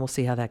and then we'll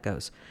see how that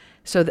goes.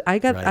 So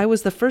I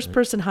was the first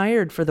person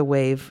hired for the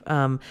Wave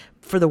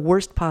for the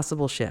worst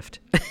possible shift.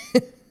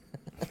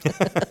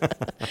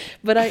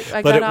 But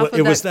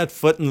it was that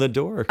foot in the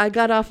door. I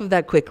got off of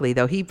that quickly,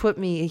 though. He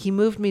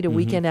moved me to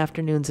weekend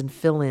afternoons and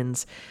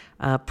fill-ins,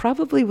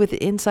 probably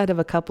inside of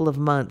a couple of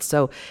months.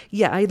 So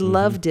yeah, I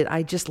loved it.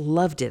 I just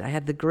loved it. I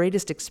had the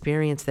greatest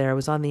experience there. I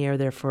was on the air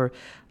there for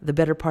the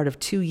better part of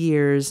 2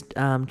 years.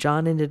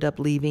 John ended up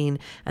leaving,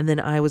 and then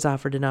I was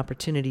offered an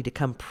opportunity to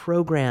come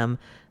program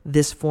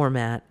this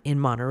format in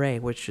Monterey,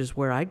 which is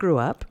where I grew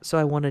up. So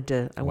I wanted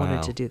to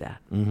do that.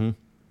 Mm-hmm.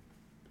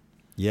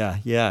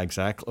 Yeah,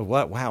 exactly.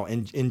 Wow.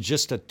 And in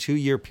just a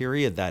 2-year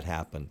period that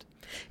happened.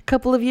 A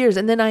couple of years.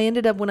 And then I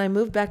ended up, when I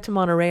moved back to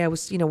Monterey, I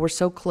was, we're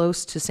so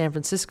close to San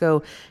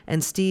Francisco,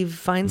 and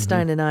Steve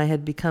Feinstein and I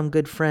had become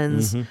good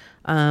friends.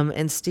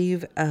 And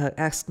Steve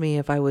asked me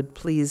if I would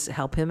please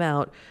help him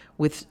out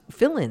with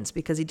fill-ins,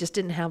 because he just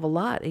didn't have a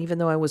lot. Even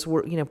though I was,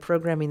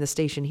 programming the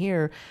station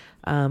here,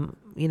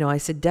 I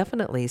said,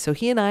 definitely. So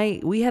he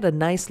and we had a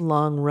nice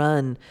long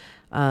run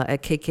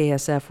at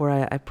KKSF,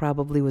 where I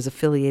probably was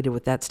affiliated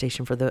with that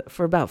station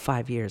for about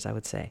 5 years, I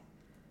would say.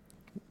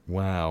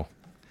 Wow.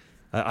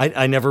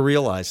 I never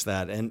realized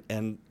that.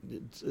 And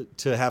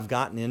to have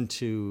gotten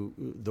into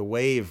the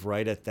Wave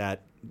right at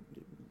that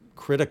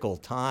critical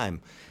time.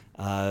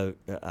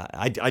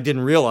 I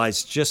didn't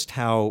realize just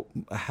how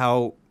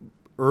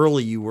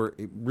early you were,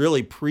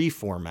 really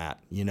pre-format,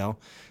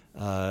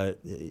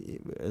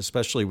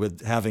 especially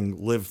with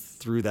having lived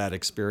through that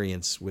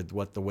experience with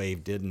what the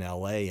Wave did in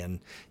L.A. And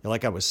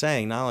like I was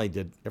saying, not only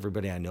did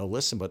everybody I know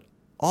listen, but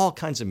all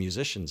kinds of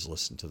musicians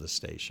listen to the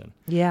station.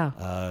 Yeah.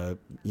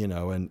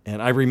 And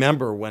I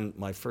remember when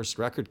my first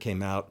record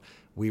came out,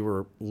 we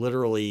were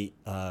literally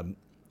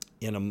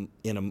in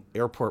an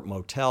airport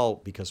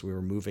motel because we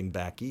were moving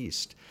back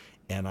east.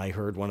 And I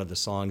heard one of the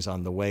songs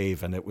on the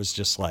Wave, and it was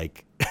just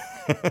like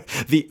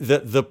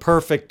the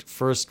perfect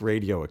first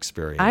radio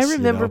experience. I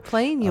remember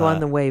playing you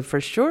on the Wave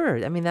for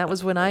sure. I mean, that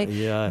was when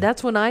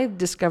that's when I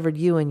discovered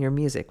you and your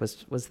music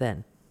was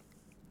then.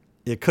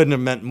 It couldn't have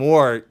meant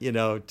more,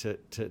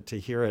 to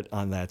hear it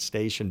on that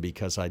station,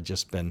 because I'd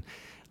just been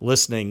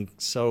listening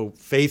so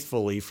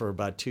faithfully for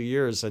about 2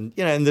 years. And,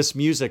 and this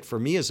music for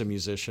me as a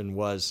musician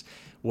was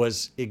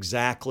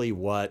exactly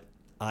what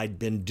I'd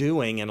been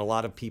doing, and a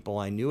lot of people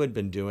I knew had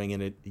been doing,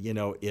 and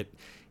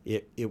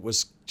it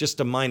was just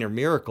a minor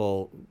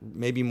miracle,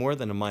 maybe more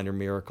than a minor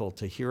miracle,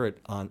 to hear it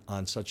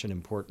on such an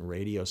important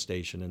radio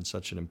station in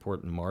such an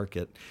important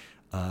market,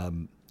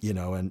 and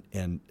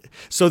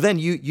so then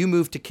you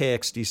moved to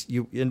KXDC,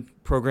 you in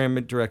program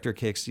director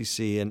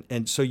KXDC,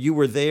 and so you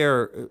were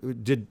there.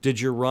 Did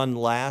your run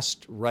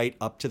last right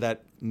up to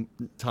that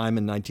time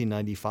in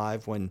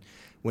 1995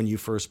 when you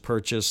first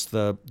purchased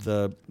the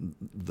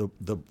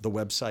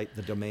website,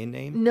 the domain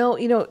name?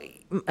 No,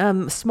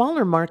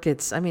 smaller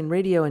markets, I mean,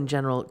 radio in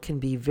general can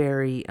be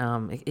very,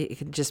 it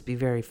can just be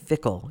very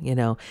fickle,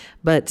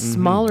 but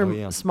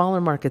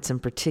smaller markets in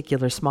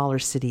particular, smaller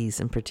cities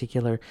in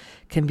particular,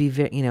 can be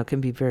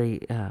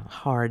very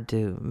hard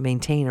to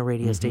maintain a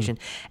radio station.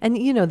 And,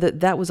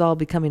 that was all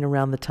becoming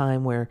around the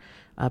time where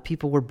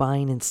people were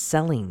buying and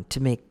selling to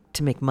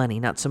make money,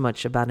 not so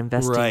much about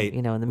investing,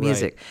 in the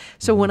music. Right.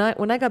 So when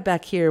I got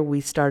back here, we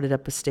started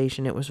up a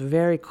station. It was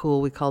very cool.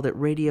 We called it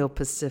Radio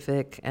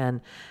Pacific, and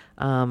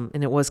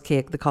it was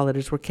the call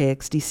letters were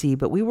KXDC,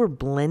 but we were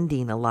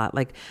blending a lot.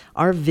 Like,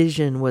 our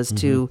vision was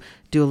to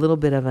do a little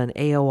bit of an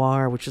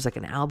AOR, which is like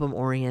an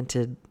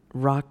album-oriented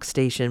rock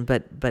station,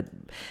 but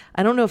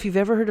I don't know if you've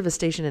ever heard of a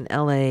station in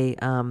LA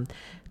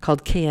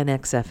called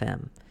KNX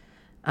FM.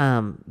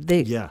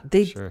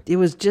 Sure. It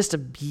was just a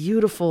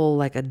beautiful,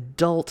 like,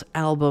 adult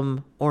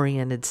album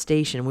oriented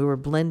station. We were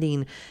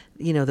blending,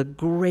 the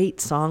great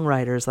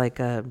songwriters like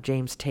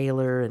James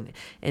Taylor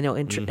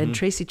and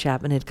Tracy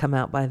Chapman had come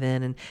out by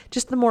then, and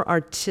just the more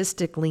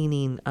artistic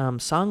leaning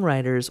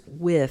songwriters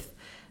with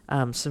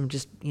some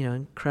just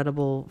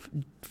incredible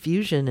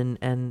fusion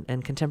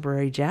and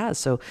contemporary jazz.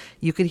 So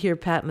you could hear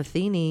Pat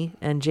Metheny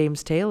and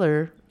James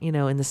Taylor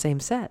in the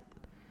same set.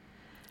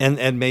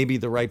 And maybe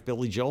the right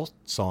Billy Joel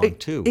song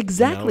too.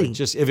 Exactly.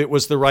 Just if it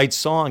was the right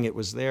song, it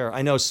was there.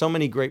 I know so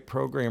many great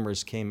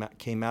programmers came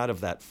out of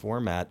that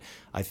format.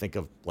 I think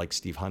of like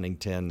Steve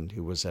Huntington,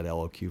 who was at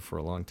LOQ for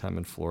a long time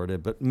in Florida,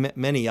 but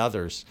many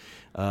others,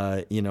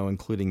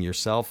 including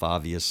yourself,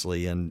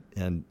 obviously. And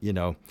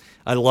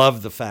I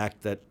love the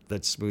fact that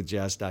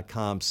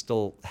smoothjazz.com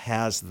still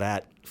has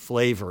that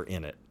flavor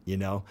in it.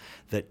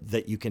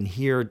 That you can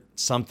hear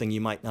something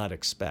you might not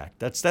expect.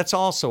 That's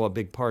also a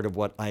big part of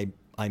what I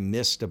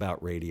missed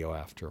about radio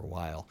after a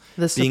while.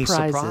 Being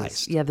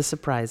surprised. Yeah, the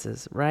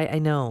surprises, right? I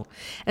know.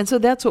 And so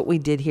that's what we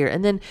did here.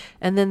 And then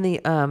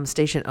the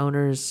station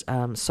owners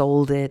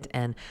sold it,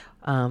 and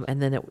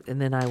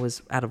then I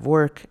was out of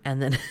work,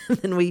 and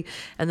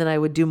then I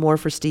would do more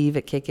for Steve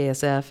at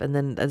KKSF, and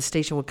then the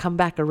station would come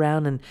back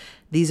around, and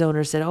these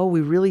owners said, "Oh,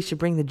 we really should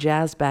bring the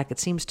jazz back. It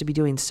seems to be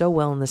doing so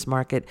well in this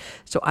market."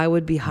 So I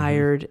would be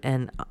hired,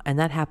 and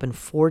that happened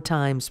 4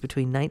 times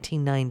between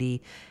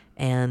 1990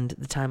 and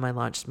the time I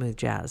launched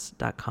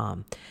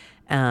smoothjazz.com.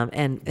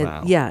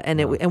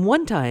 And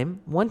one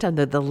time,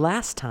 the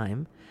last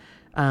time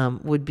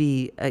would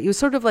be, it was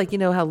sort of like,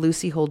 how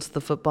Lucy holds the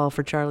football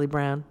for Charlie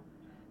Brown.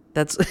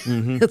 That's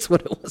that's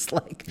what it was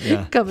like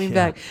coming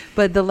back.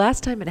 But the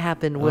last time it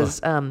happened was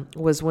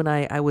when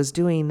I was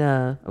doing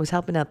I was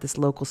helping out this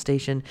local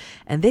station,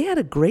 and they had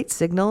a great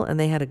signal and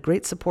they had a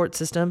great support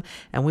system,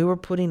 and we were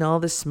putting all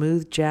this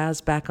smooth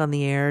jazz back on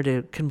the air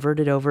to convert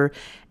it over,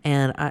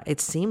 and it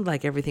seemed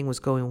like everything was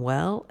going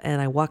well. And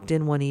I walked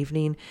in one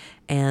evening,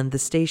 and the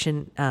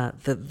station,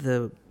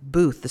 the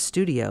booth, the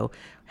studio,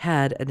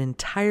 had an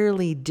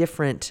entirely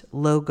different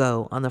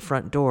logo on the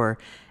front door.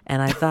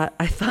 And I thought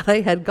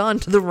I had gone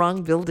to the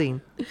wrong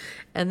building,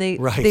 and they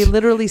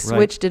literally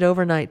switched it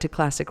overnight to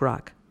classic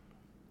rock.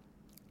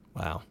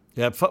 Wow,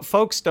 yeah,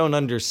 folks don't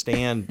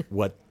understand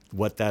what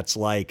that's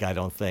like. I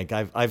don't think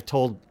I've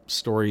told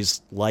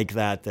stories like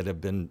that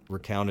have been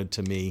recounted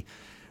to me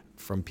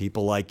from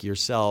people like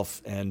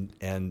yourself, and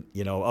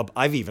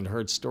I've even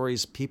heard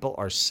stories people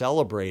are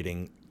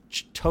celebrating,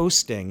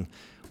 toasting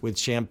with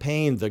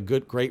champagne the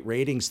great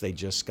ratings they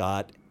just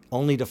got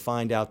only to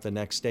find out the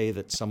next day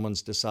that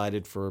someone's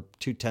decided for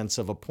 0.2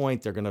 of a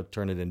point, they're going to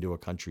turn it into a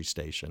country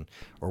station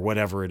or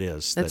whatever it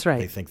is. That's right.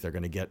 They think they're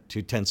going to get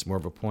 0.2 more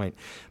of a point.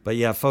 But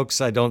yeah, folks,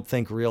 I don't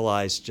think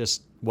realize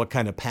just what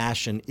kind of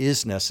passion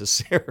is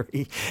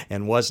necessary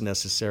and was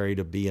necessary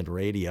to be in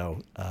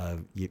radio.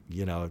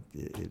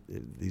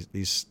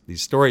 These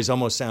stories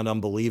almost sound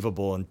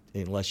unbelievable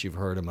unless you've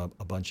heard them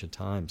a bunch of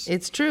times.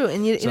 It's true.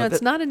 And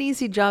it's not an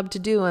easy job to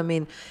do. I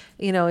mean,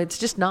 it's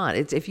just not.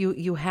 It's if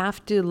you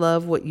have to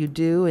love what you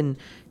do, and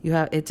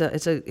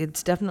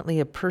it's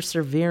definitely a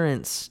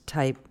perseverance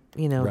type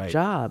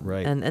job.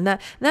 Right. And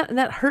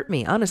that hurt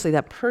me. Honestly,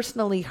 that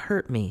personally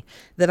hurt me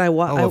that I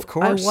of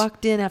course. I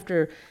walked in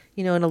after,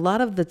 and a lot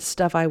of the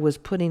stuff I was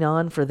putting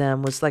on for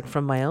them was like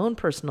from my own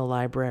personal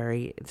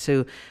library.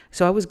 So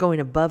I was going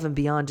above and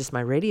beyond just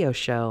my radio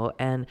show,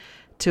 and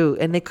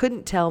they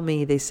couldn't tell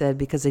me, they said,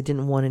 because they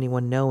didn't want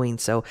anyone knowing.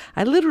 So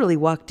I literally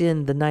walked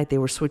in the night they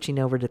were switching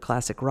over to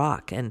classic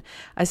rock, and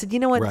I said, you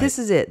know what, Right. This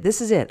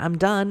is it. I'm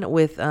done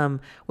with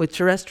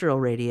terrestrial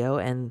radio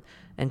and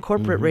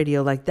corporate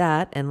radio like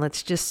that, and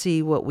let's just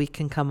see what we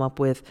can come up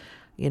with,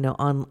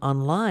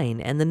 online.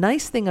 And the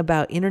nice thing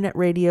about internet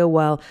radio,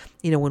 while,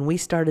 when we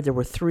started there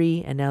were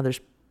 3, and now there's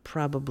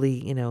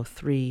probably,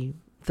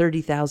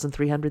 30,000,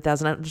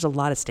 300,000. There's a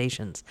lot of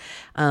stations.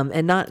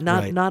 And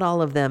not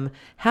all of them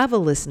have a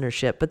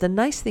listenership. But the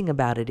nice thing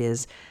about it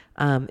is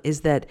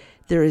that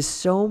there is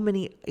so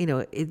many,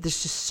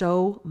 there's just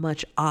so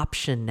much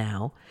option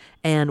now.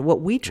 And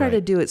what we try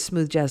to do at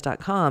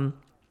smoothjazz.com,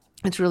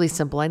 it's really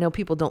simple. I know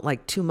people don't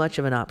like too much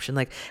of an option.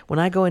 Like when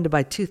I go in to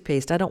buy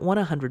toothpaste, I don't want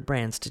 100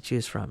 brands to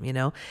choose from,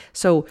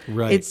 So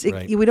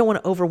we don't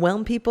want to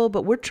overwhelm people,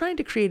 but we're trying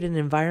to create an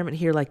environment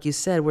here, like you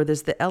said, where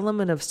there's the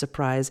element of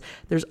surprise.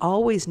 There's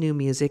always new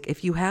music.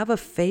 If you have a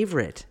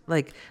favorite,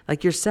 like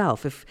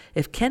yourself,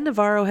 if Ken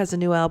Navarro has a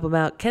new album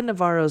out, Ken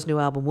Navarro's new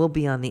album will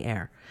be on the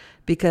air,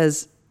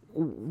 because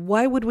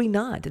why would we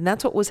not? And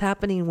that's what was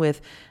happening with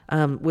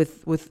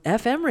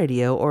FM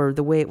radio, or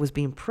the way it was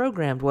being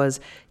programmed was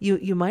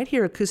you might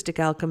hear Acoustic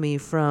Alchemy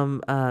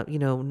from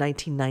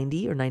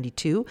 1990 or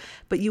 92,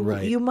 but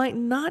you might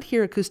not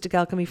hear Acoustic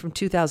Alchemy from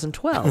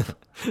 2012.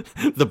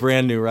 The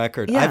brand new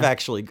record. Yeah.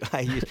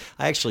 I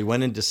actually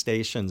went into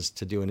stations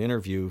to do an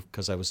interview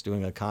because I was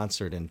doing a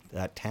concert in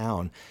that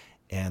town.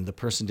 And the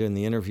person doing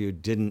the interview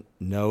didn't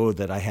know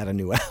that I had a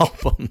new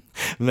album.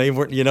 And they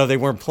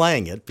weren't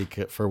playing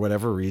it for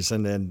whatever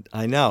reason. And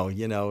I know,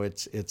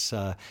 it's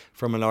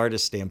from an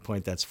artist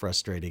standpoint, that's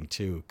frustrating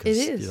too. It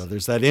is.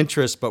 There's that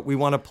interest, but we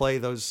want to play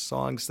those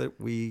songs that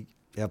we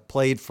have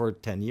played for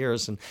 10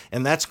 years.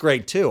 And that's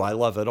great too. I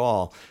love it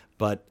all.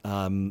 But,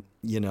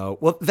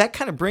 that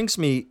kind of brings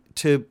me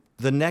to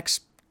the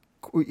next.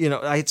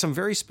 I had some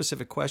very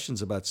specific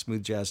questions about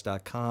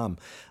smoothjazz.com,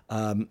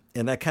 and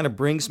that kind of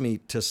brings me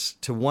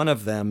to one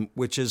of them,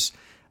 which is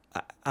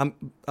I'm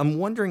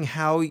wondering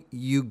how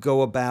you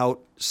go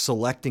about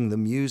selecting the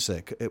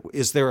music.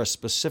 Is there a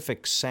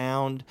specific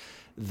sound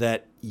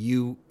that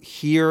you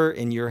hear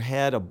in your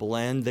head, a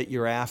blend that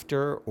you're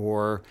after,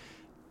 or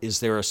is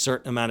there a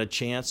certain amount of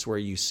chance where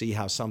you see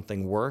how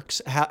something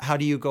works? How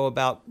do you go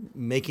about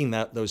making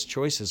those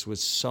choices with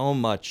so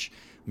much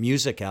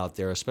music out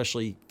there,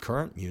 especially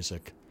current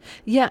music?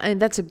 Yeah,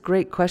 and that's a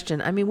great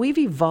question. I mean, we've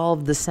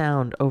evolved the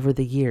sound over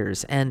the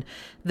years, and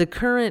the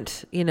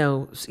current,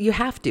 you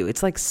have to.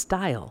 It's like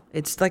style.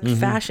 It's like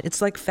fashion.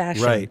 It's like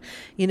fashion. Right.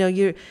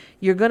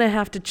 You're going to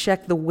have to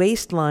check the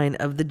waistline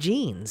of the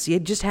jeans. You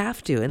just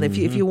have to. And if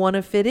you want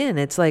to fit in,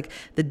 it's like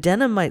the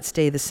denim might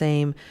stay the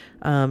same.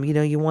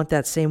 You want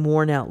that same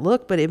worn out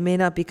look, but it may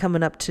not be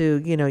coming up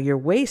to, your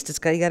waist. You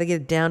got to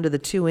get it down to the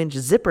 2-inch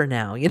zipper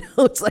now.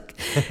 It's like,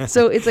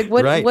 so it's like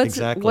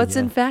what's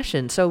in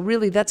fashion. So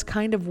really, that's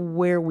kind of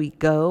where we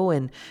go,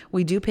 and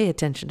we do pay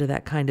attention to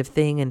that kind of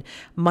thing. And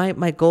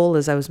my goal,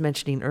 as I was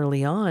mentioning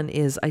early on,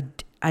 is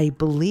I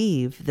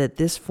believe that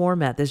this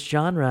format, this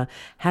genre,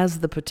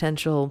 has the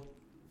potential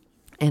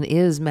and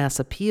is mass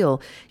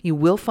appeal. You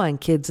will find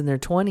kids in their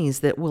 20s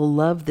that will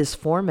love this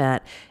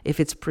format if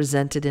it's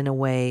presented in a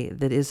way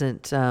that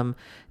isn't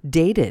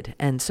dated.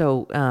 And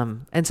so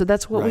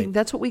that's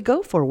what we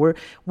go for.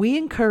 We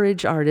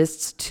encourage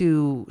artists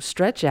to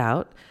stretch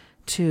out,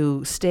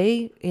 to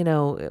stay,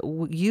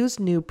 use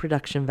new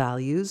production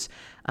values,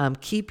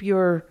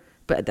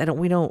 but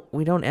we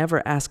don't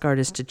ever ask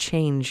artists to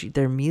change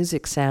their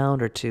music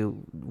sound or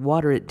to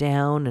water it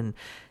down, and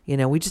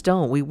we just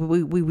don't.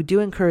 We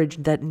do encourage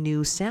that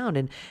new sound,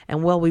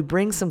 and while we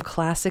bring some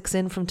classics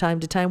in from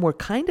time to time, we're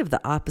kind of the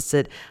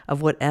opposite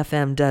of what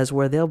FM does,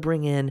 where they'll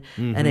bring in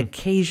an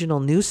occasional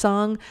new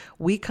song.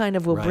 We kind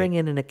of will bring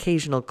in an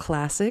occasional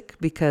classic,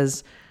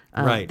 because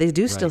they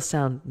do still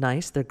sound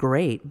nice. They're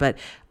great. But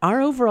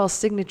our overall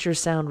signature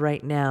sound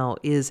right now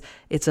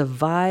it's a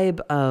vibe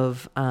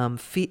of,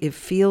 it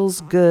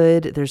feels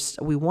good.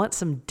 We want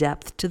some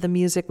depth to the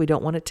music. We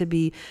don't want it to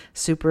be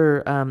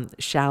super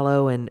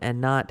shallow and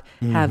not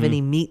have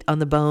any meat on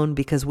the bone,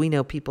 because we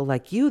know people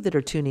like you that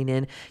are tuning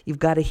in, you've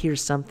got to hear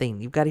something.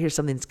 You've got to hear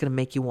something that's going to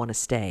make you want to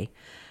stay.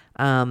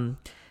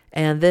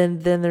 And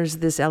then there's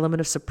this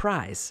element of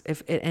surprise.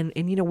 And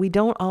we're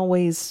not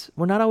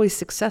always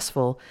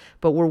successful,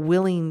 but we're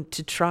willing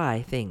to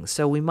try things.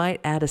 So we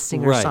might add a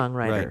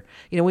singer-songwriter.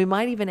 Right. We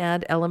might even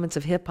add elements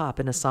of hip hop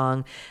in a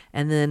song,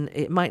 and then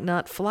it might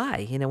not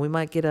fly. We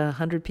might get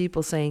 100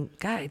 people saying,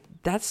 "God,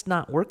 that's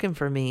not working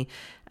for me,"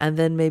 and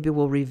then maybe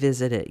we'll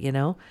revisit it.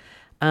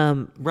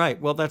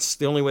 Right. Well, that's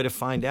the only way to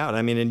find out.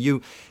 I mean,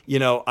 and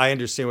I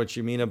understand what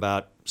you mean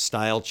about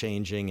style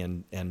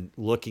changing and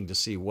looking to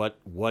see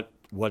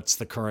what's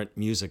the current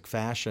music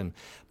fashion.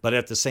 But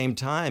at the same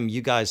time,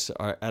 you guys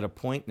are at a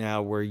point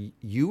now where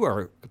you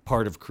are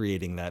part of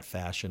creating that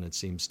fashion, it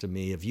seems to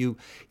me. If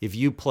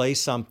you play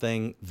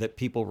something that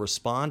people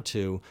respond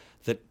to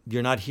that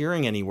you're not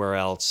hearing anywhere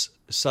else,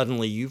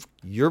 suddenly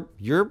you're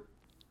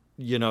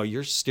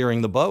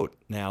steering the boat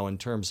now in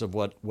terms of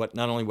what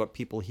not only what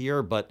people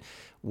hear, but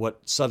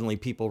what suddenly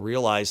people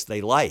realize they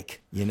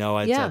like.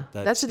 That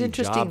that's Steve an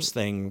interesting Jobs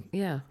thing.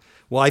 Yeah.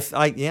 Well, I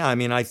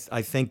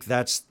think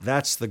that's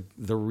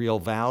the real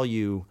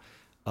value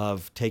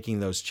of taking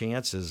those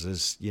chances.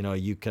 Is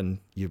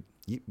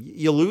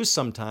you lose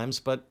sometimes,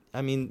 but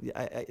I mean,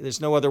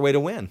 there's no other way to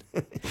win.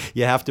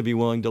 You have to be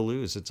willing to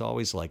lose. It's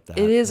always like that.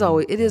 It is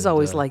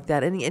always like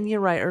that. And you're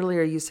right.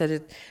 Earlier you said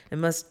it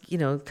must,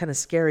 kind of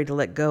scary to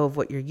let go of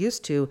what you're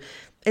used to.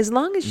 As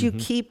long as you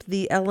keep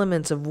the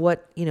elements of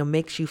what,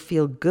 makes you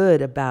feel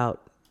good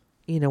about,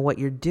 what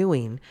you're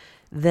doing,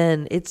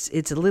 then it's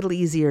a little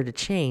easier to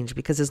change,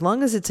 because as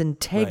long as it's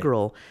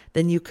integral,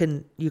 then you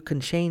can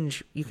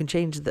change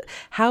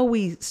how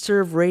we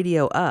serve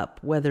radio up,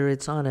 whether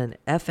it's on an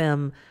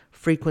FM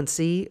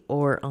frequency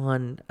or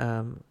on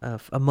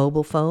a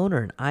mobile phone or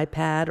an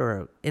iPad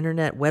or an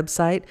internet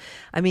website.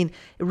 I mean,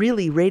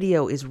 really,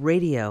 radio is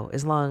radio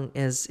as long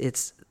as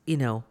it's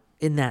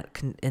in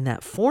that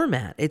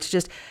format. It's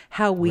just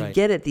how we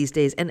get it these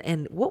days.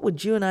 And what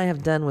would you and I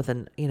have done with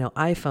an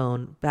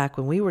iPhone back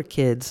when we were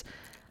kids?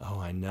 Oh,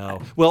 I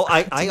know. Well,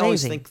 I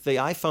always think the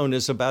iPhone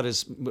is about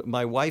as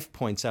my wife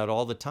points out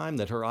all the time,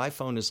 that her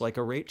iPhone is like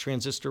a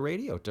transistor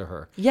radio to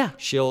her. Yeah.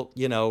 She'll,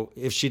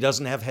 if she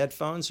doesn't have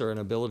headphones or an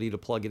ability to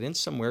plug it in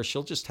somewhere,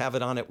 she'll just have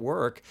it on at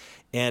work.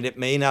 And it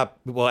may not,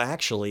 well,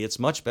 actually, it's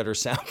much better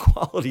sound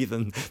quality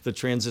than the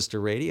transistor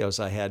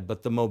radios I had.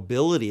 But the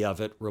mobility of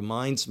it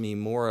reminds me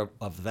more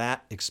of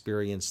that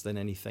experience than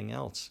anything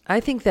else. I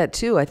think that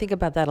too. I think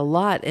about that a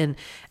lot. And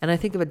I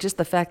think about just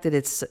the fact that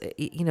it's,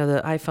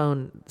 the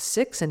iPhone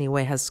 6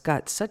 anyway has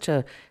got such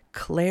a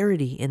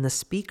clarity in the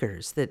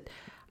speakers that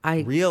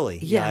Really?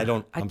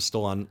 Yeah, I'm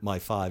still on my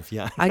 5.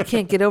 Yeah. I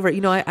can't get over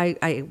it.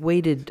 I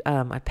waited,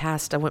 I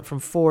went from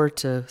 4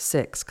 to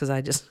 6 because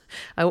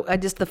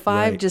the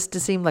 5 just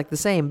seemed like the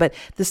same, but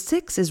the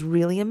 6 is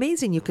really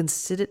amazing. You can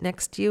sit it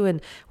next to you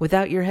and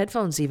without your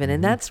headphones even.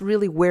 And that's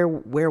really where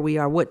we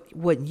are,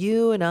 what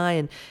you and I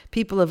and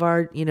people of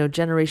our,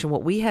 generation,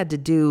 what we had to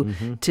do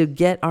to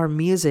get our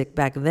music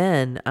back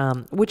then,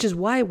 which is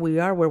why we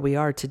are where we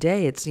are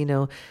today. It's,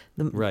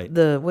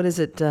 what is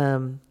it?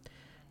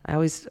 I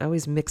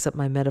always mix up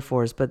my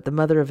metaphors, but the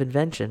mother of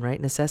invention,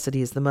 right?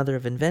 Necessity is the mother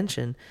of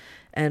invention.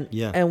 And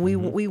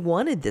we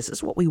wanted this. This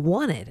is what we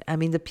wanted. I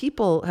mean, the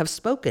people have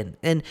spoken,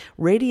 and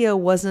radio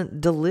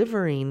wasn't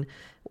delivering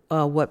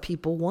what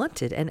people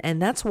wanted.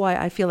 And that's why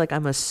I feel like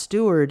I'm a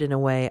steward in a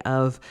way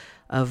of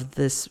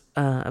this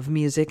of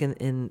music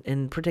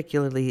and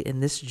particularly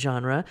in this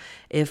genre.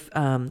 If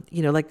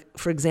like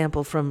for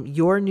example, from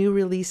your new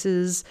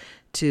releases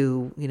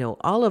to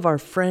all of our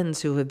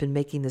friends who have been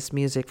making this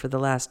music for the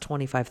last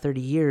 25,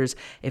 30 years,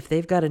 if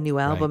they've got a new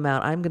album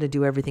out, I'm going to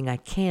do everything I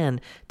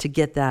can to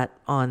get that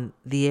on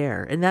the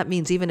air. And that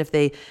means even if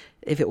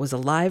it was a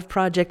live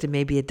project and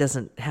maybe it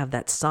doesn't have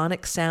that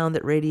sonic sound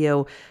that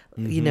radio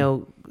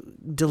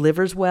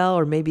delivers well,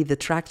 or maybe the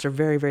tracks are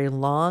very, very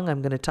long,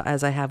 I'm going to,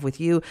 as I have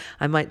with you,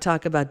 I might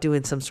talk about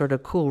doing some sort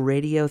of cool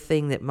radio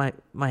thing that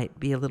might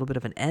be a little bit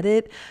of an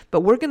edit,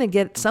 but we're going to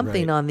get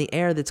something on the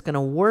air that's going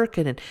to work.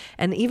 And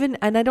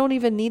I don't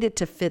even need it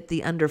to fit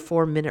the under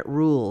 4-minute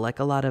rule like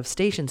a lot of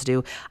stations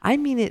do. I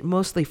mean it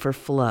mostly for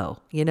flow,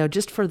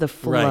 just for the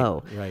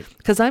flow. Right.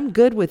 Because I'm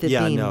good with it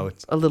being a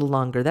little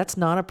longer. That's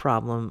not a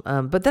problem.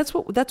 But that's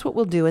what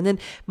we'll do. And then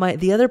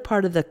the other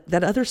part of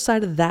that other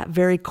side of that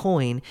very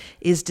coin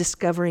is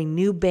discovering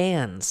new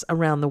bands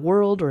around the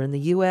world or in the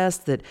U.S.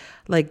 that,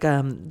 like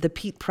the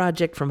Pete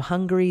Project from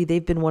Hungary.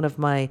 They've been one of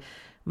my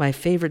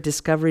favorite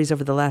discoveries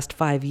over the last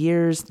 5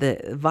 years.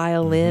 The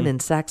violin and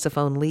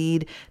saxophone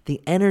lead,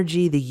 the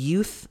energy, the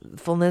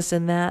youthfulness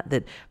in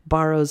that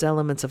borrows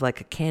elements of like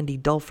a Candy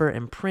Dulfer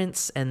and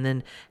Prince, and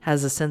then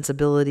has a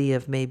sensibility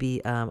of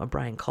maybe a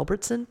Brian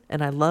Culbertson.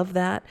 And I love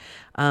that.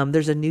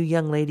 There's a new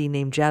young lady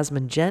named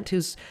Jasmine Gent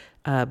who's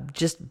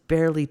just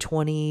barely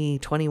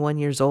 21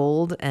 years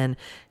old, and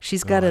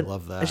she's got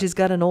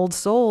an old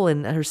soul,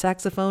 and her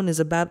saxophone is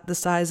about the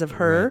size of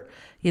her.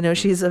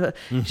 She's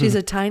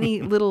a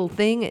tiny little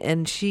thing,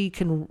 and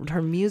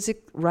her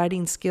music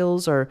writing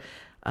skills are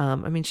I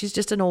mean, she's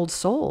just an old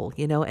soul,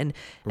 you know, and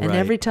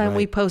every time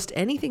we post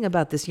anything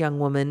about this young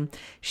woman,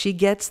 she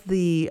gets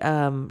the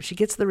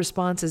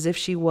response as if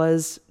she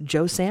was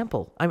Joe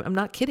Sample. I'm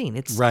not kidding.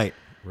 It's right.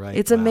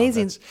 It's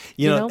amazing.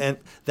 You know, and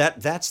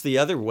that's the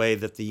other way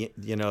that the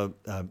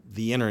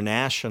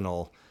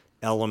international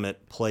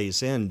element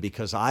plays in,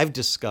 because I've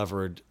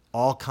discovered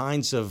all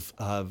kinds of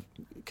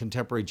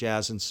contemporary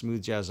jazz and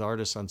smooth jazz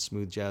artists on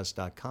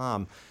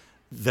smoothjazz.com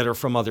that are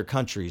from other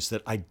countries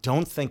that I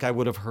don't think I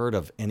would have heard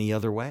of any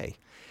other way.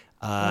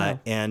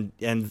 And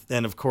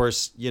then, of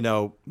course, you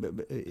know,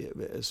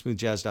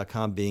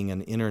 smoothjazz.com being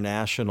an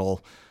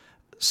international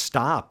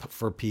stop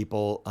for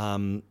people,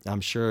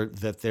 I'm sure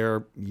that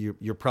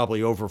you're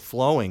probably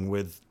overflowing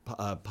with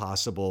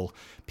possible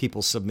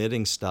people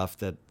submitting stuff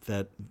that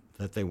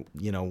they,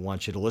 you know,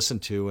 want you to listen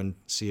to and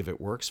see if it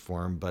works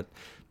for them. But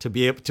to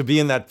be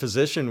in that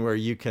position where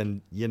you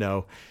can, you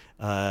know,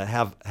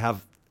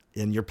 have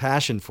and your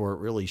passion for it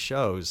really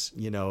shows,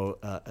 you know,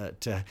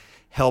 to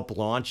help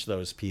launch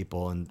those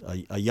people, and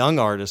a young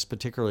artist,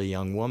 particularly a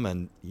young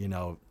woman, you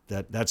know,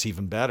 that's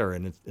even better.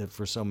 And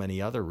for so many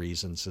other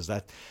reasons, is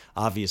that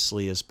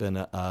obviously has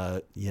been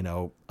you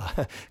know,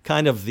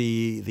 kind of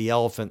the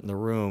elephant in the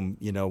room,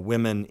 you know,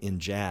 women in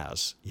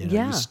jazz. You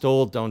know, you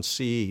still don't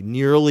see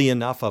nearly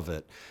enough of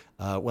it.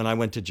 When I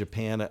went to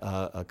Japan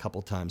a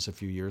couple times a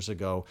few years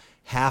ago,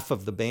 half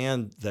of the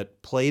band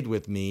that played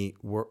with me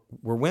were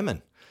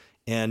women.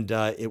 And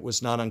it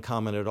was not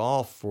uncommon at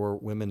all for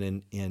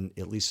women in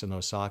at least in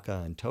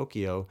Osaka and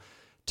Tokyo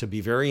to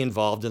be very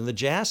involved in the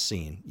jazz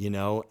scene, you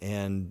know,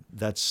 and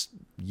that's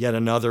yet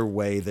another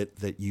way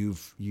that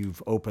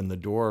you've opened the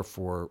door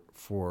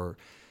for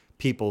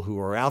people who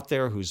are out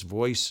there whose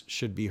voice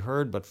should be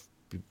heard, but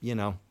you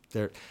know,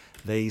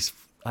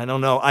 I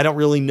don't know. I don't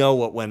really know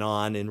what went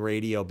on in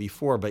radio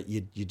before, but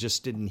you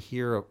just didn't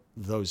hear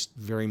those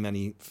very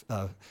many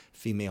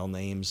female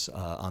names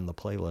on the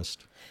playlist.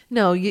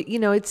 No, you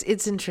know,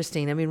 it's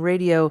interesting. I mean,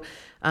 radio,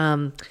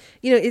 you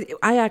know,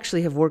 I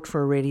actually have worked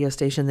for a radio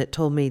station that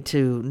told me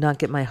to not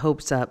get my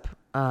hopes up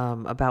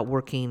about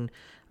working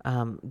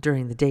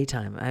during the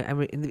daytime.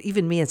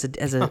 Even me as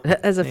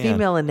a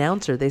female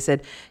announcer, they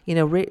said, you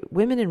know,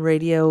 women in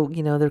radio,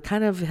 you know, they're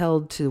kind of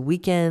held to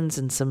weekends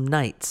and some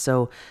nights.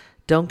 So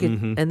don't get,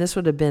 and this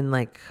would have been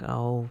like,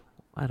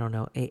 I don't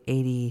know,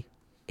 80,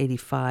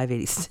 85,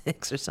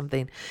 86 or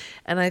something.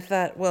 And I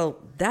thought, well,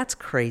 that's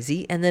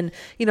crazy. And then,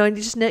 you know,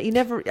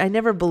 I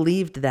never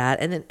believed that.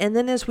 And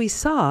then as we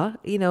saw,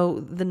 you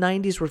know, the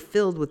 90s were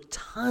filled with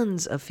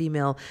tons of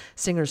female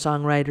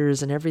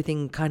singer-songwriters, and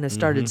everything kind of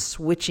started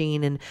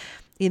switching, and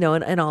you know,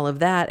 and all of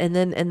that. And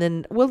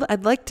then, well,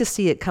 I'd like to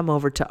see it come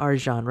over to our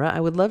genre. I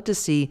would love to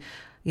see,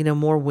 you know,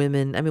 more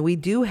women. I mean, we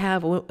do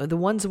have, the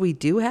ones we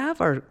do have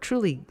are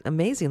truly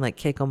amazing, like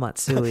Keiko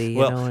Matsui.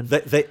 Well, you know, and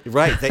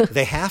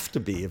they have to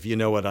be, if you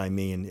know what I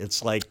mean.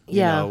 It's like,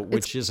 you know,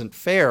 which isn't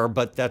fair,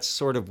 but that's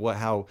sort of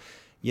how,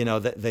 you know,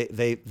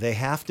 they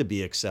have to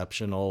be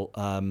exceptional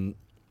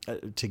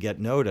to get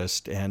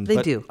noticed. And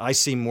they do. I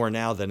see more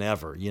now than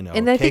ever. You know,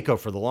 and Keiko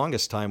for the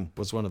longest time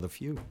was one of the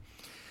few.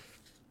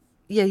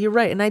 Yeah, you're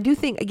right. And I do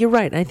think you're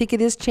right. I think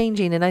it is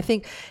changing. And I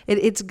think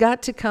it's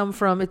got to come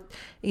from it.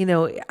 You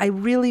know, I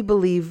really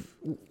believe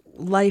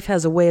life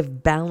has a way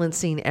of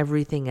balancing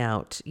everything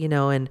out, you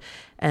know, and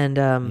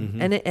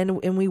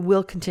we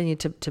will continue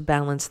to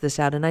balance this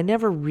out. And I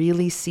never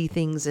really see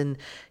things in,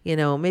 you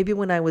know, maybe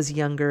when I was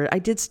younger, I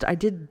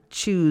did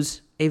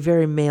choose a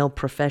very male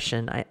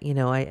profession. I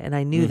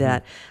knew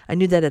that. I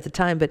knew that at the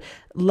time, but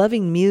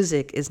loving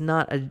music is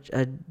not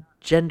a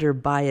gender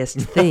biased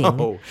thing.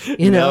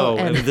 No,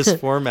 and in this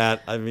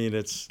format, I mean,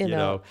 it's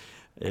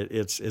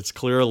it's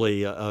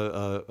clearly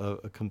a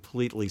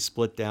completely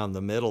split down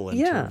the middle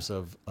in terms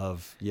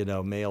of you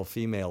know, male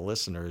female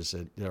listeners,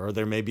 or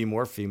there may be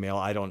more female,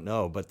 I don't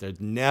know, but there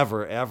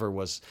never ever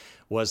was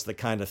the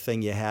kind of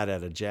thing you had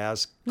at a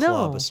jazz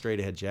club, a straight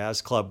ahead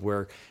jazz club,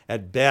 where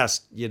at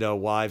best, you know,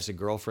 wives and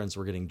girlfriends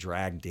were getting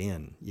dragged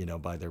in, you know,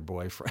 by their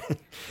boyfriend.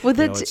 Well,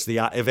 that's, you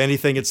know, if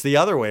anything, it's the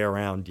other way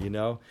around, you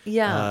know.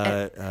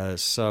 Yeah.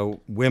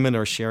 So women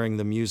are sharing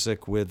the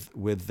music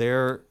with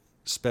their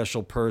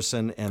special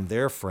person and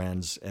their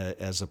friends,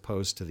 as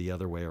opposed to the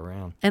other way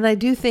around. And I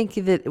do think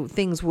that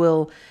things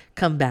will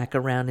come back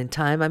around in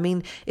time. I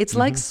mean, it's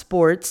like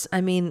sports.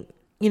 I mean,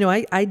 you know,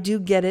 I do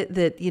get it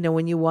that, you know,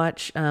 when you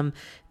watch that,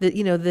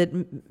 you know, that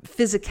the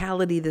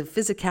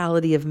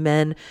physicality of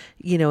men,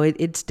 you know,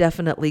 it's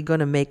definitely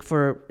going to make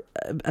for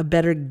a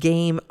better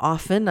game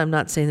often. I'm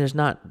not saying there's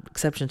not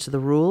exceptions to the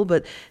rule,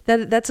 but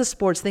that's a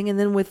sports thing. And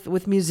then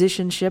with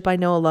musicianship, I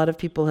know a lot of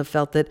people have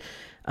felt that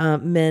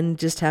men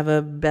just have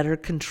a better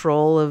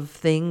control of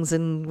things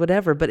and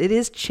whatever. But it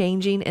is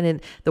changing,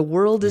 and the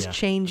world is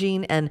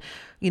changing, and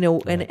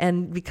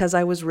and because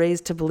I was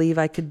raised to believe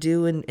I could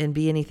do and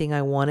be anything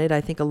I wanted,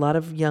 I think a lot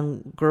of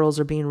young girls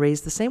are being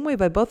raised the same way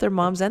by both their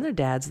moms and their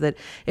dads, that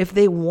if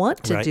they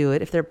want to do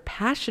it, if they're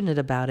passionate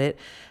about it,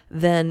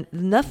 then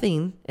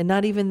nothing, and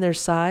not even their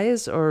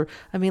size,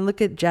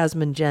 look at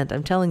Jasmine Gent.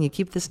 I'm telling you,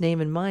 keep this name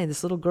in mind.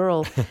 This little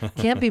girl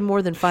can't be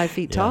more than 5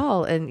 feet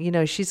tall,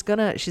 and she's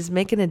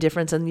making a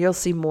difference, and you'll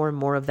see more and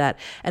more of that.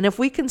 And if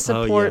we can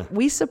support,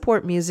 we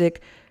support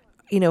music,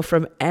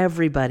 from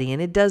everybody,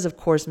 and it does, of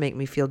course, make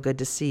me feel good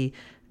to see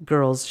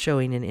girls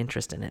showing an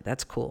interest in it.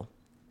 That's cool.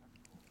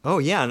 Oh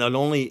yeah, and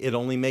it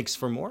only makes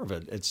for more of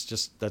it. It's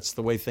just, that's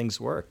the way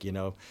things work.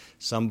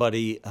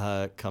 Somebody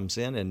comes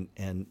in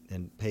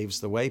and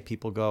paves the way.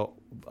 People go,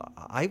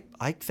 I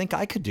think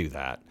I could do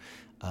that,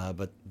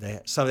 but they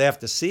have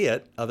to see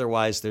it.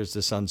 Otherwise, there's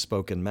this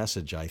unspoken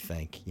message. I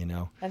think.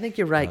 I think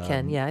you're right,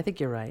 Ken. Yeah, I think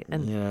you're right.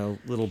 And a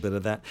little bit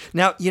of that.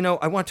 Now,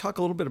 I want to talk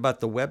a little bit about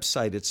the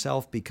website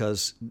itself,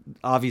 because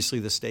obviously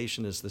the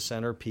station is the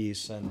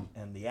centerpiece, and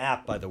the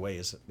app, by the way,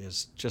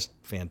 is just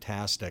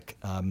fantastic.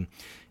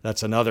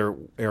 That's another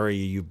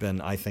area you've been,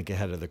 I think,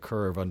 ahead of the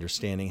curve,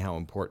 understanding how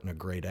important a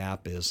great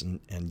app is,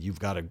 and you've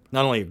got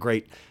not only a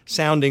great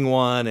sounding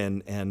one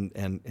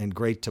and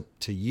great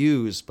to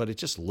use, but it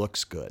just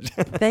looks good.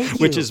 Thank you.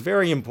 Which is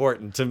very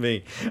important to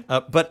me.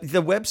 But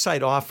the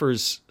website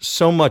offers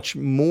so much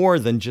more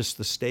than just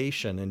the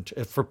station, and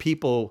for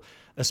people,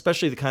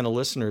 especially the kind of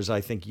listeners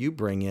I think you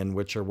bring in,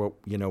 which are what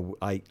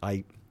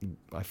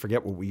I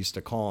forget what we used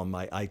to call them.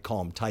 I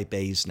call them type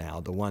A's now.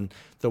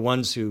 The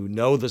ones who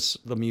know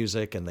the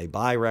music, and they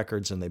buy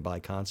records and they buy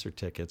concert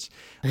tickets.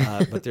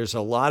 But there's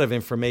a lot of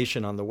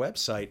information on the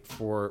website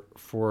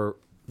for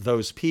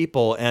those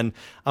people. And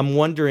I'm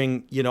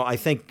wondering, I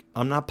think,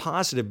 I'm not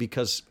positive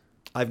because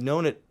I've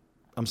known it.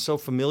 I'm so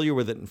familiar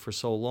with it and for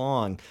so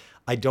long.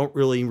 I don't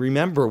really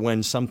remember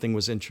when something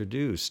was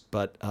introduced,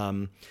 but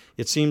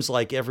it seems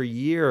like every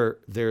year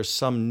there's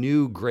some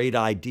new great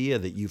idea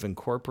that you've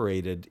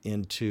incorporated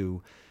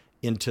into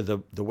the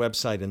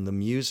website and the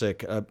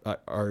music.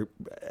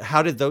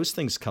 How did those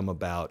things come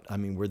about? I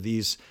mean, were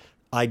these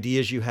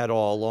ideas you had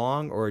all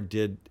along, or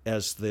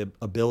as the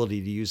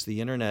ability to use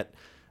the internet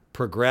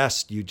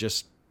progressed, you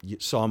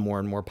saw more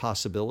and more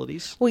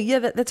possibilities? Well, yeah,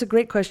 that's a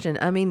great question.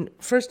 I mean,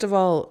 first of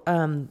all,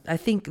 I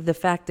think the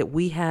fact that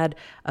we had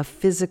a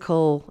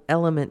physical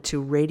element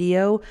to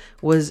radio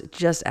was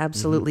just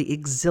absolutely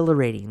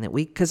exhilarating.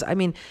 Because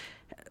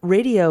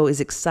radio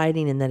is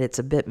exciting in that it's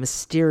a bit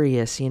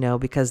mysterious,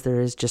 because there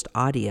is just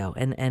audio,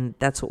 and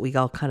that's what we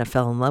all kind of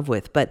fell in love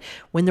with. But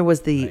when there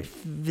was the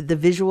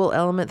visual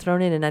element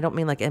thrown in, and I don't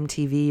mean like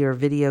MTV or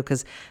video,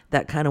 because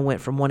that kind of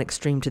went from one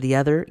extreme to the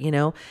other,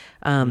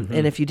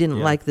 and if you didn't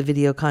like the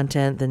video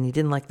content, then you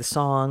didn't like the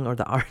song or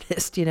the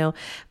artist,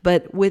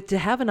 But to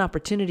have an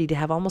opportunity to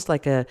have almost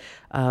like a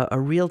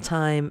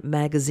real-time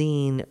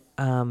magazine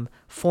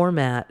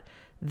format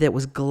that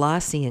was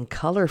glossy and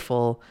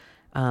colorful,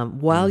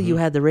 while you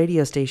had the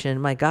radio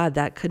station, my God,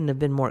 that couldn't have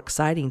been more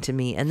exciting to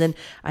me. And then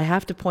I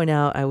have to point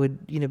out, I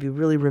would, be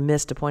really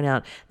remiss to point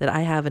out that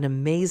I have an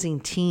amazing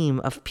team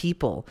of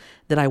people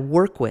that I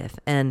work with.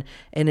 And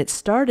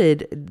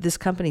this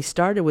company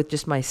started with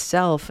just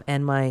myself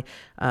and my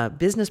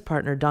business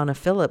partner, Donna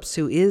Phillips,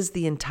 who is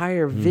the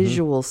entire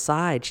visual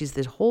side. She's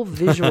the whole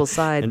visual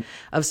side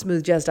of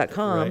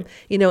smoothjazz.com,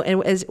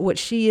 and as what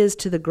she is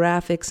to the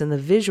graphics and the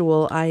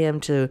visual, I am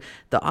to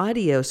the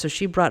audio. So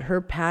she brought her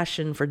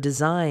passion for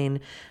design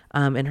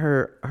and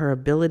her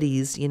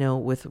abilities,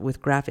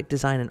 with graphic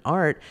design and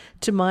art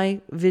to my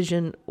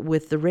vision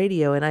with the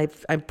radio. And I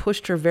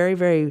pushed her very,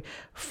 very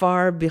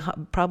far,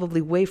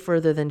 probably way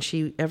further than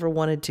she ever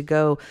wanted to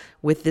go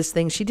with this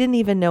thing. She didn't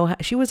even know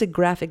she was a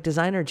graphic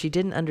designer, and she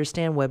didn't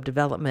understand web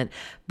development.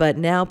 But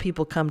now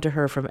people come to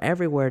her from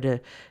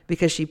everywhere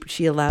because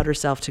she allowed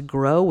herself to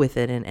grow with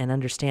it and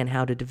understand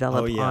how to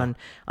develop on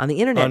the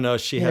internet. Oh no,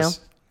 she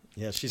has.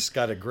 Yeah, she's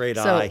got a great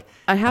eye.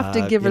 I have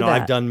to give her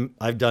that.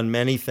 I've done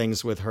many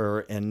things with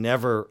her, and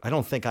I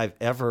don't think I've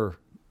ever,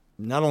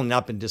 not only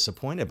not been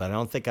disappointed, but I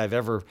don't think I've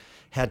ever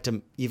had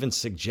to even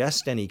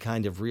suggest any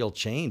kind of real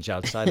change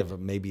outside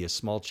of maybe a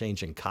small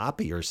change in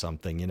copy or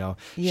something.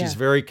 She's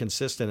very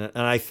consistent,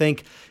 and I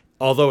think,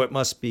 although it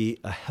must be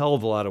a hell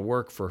of a lot of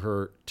work for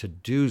her to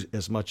do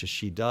as much as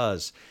she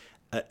does,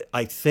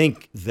 I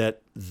think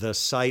that the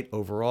site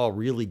overall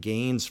really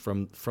gains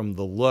from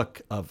the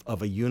look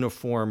of a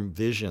uniform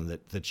vision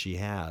that she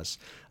has.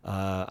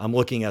 I'm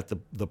looking at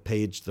the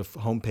page, the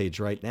homepage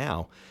right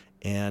now,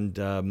 and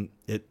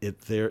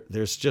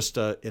there's just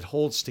it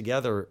holds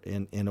together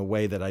in a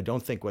way that I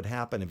don't think would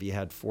happen if you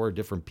had 4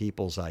 different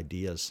people's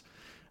ideas.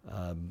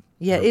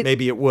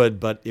 Maybe it would,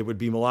 but it would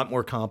be a lot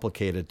more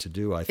complicated to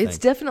do, I think. It's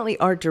definitely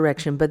art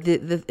direction, but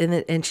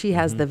and she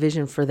has the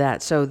vision for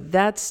that. So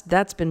that's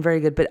been very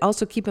good. But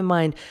also keep in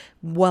mind,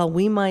 while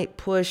we might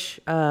push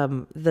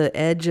the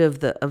edge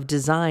of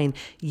design,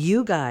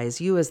 you guys,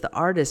 you as the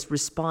artists,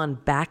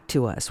 respond back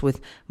to us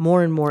with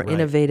more and more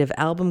innovative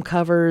album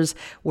covers.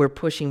 We're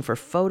pushing for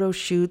photo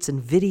shoots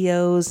and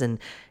videos and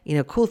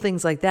cool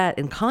things like that,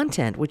 and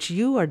content, which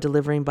you are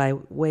delivering by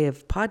way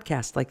of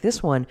podcasts like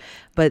this one.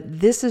 But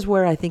this is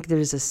where I think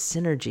there's a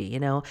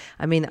synergy.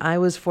 I mean, I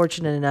was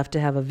fortunate enough to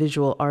have a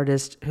visual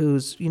artist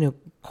who's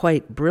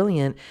quite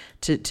brilliant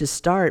to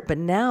start, but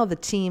now the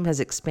team has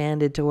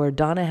expanded to where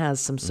Donna has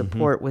some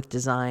support with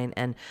design,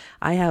 and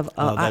I have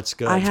that's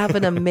good. I have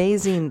an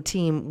amazing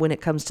team when it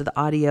comes to the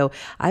audio.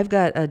 I've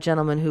got a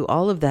gentleman who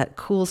all of that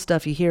cool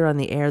stuff you hear on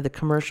the air, the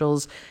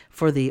commercials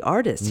for the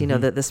artists,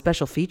 the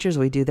special features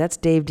we do, that's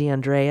Dave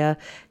DeAndrea.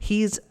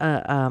 He's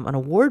an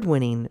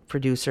award-winning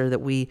producer that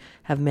we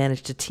have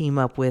managed to team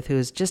up with,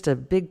 who's just a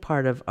big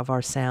part of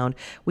our sound.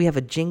 We have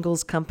a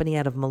jingles company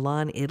out of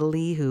Milan,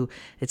 Italy,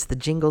 it's the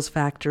Jingles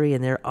Factory,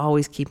 and they're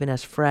always keeping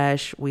us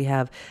fresh. We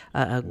have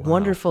a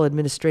wonderful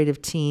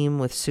administrative team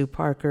with Sue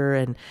Parker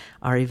and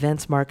our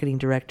events marketing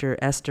director,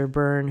 Esther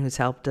Byrne, who's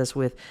helped us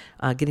with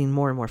getting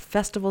more and more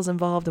festivals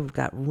involved. And we've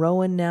got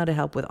Rowan now to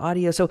help with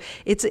audio. So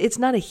it's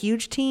not a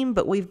huge team,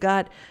 but we've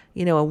got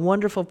a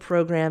wonderful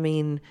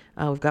programming.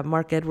 We've got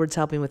Mark Edwards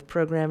helping with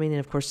programming, and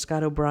of course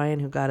Scott O'Brien,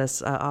 who got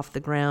us off the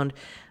ground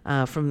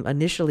from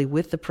initially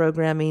with the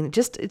programming.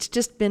 It's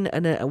just been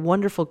a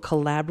wonderful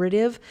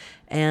collaborative,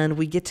 and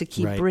we get to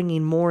keep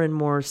bringing more and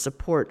more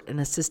support and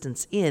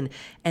assistance in.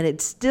 And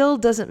it still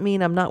doesn't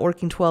mean I'm not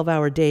working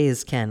 12-hour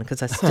days, Ken,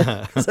 because I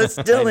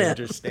still I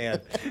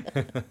understand.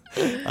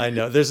 I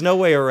know. There's no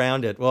way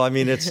around it. Well, I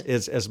mean, it's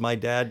as my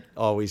dad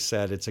always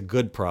said, it's a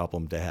good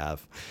problem to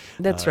have.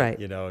 That's right.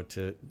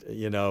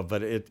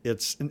 But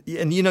it's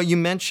and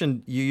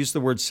you used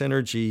the word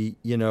synergy,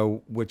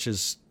 which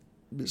is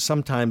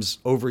sometimes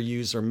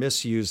overused or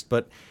misused,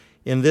 but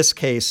in this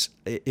case,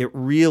 it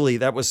really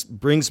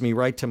brings me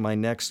right to my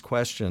next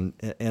question,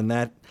 and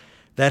that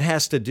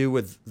has to do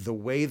with the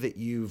way that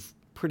you've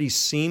pretty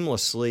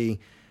seamlessly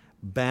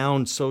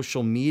bound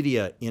social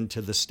media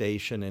into the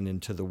station and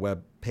into the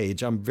web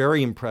page. I'm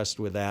very impressed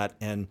with that,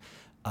 and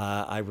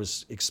I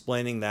was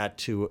explaining that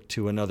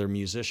to another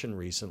musician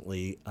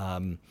recently,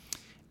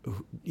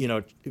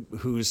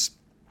 who's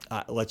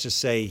let's just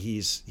say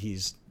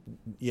he's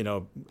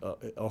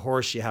a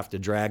horse you have to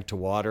drag to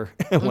water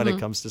when it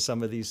comes to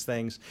some of these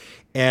things,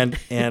 and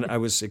I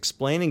was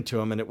explaining to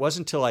him, and it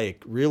wasn't until I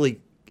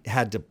really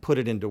had to put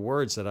it into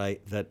words that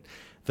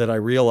I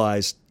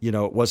realized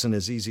it wasn't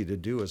as easy to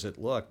do as it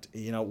looked.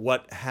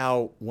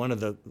 How one of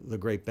the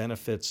great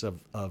benefits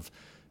of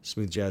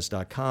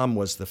smoothjazz.com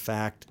was the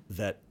fact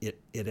that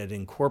it had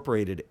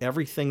incorporated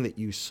everything that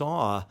you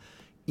saw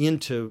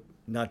into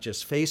not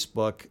just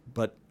Facebook,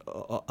 but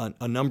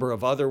a number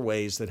of other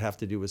ways that have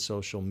to do with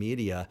social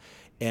media.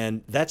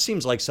 And that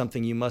seems like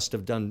something you must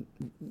have done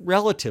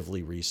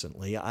relatively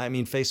recently. I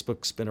mean,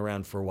 Facebook's been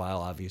around for a while,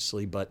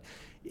 obviously, but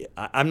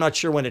I'm not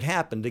sure when it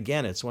happened.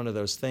 Again, it's one of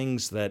those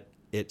things that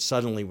it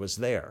suddenly was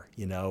there,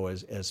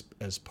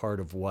 as part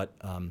of what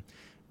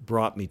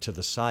brought me to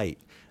the site.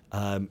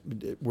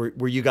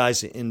 Were you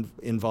guys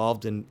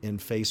involved in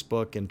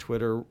Facebook and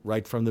Twitter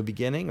right from the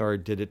beginning, or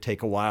did it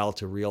take a while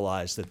to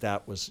realize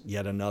that was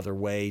yet another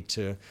way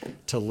to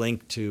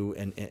link to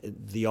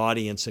the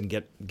audience and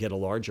get a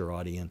larger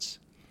audience?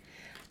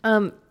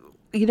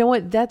 You know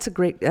what?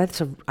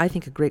 I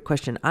think a great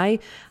question. I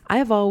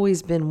have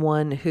always been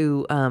one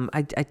who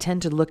I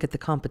tend to look at the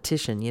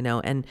competition,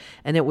 and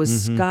it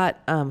was Scott,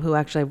 who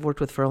actually I've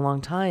worked with for a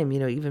long time,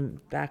 even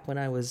back when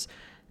I was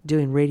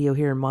doing radio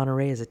here in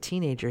Monterey as a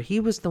teenager. He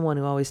was the one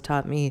who always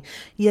taught me,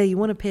 you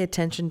want to pay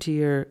attention to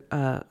your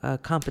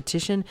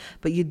competition,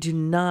 but you do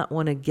not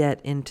want to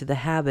get into the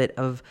habit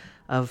of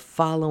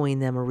following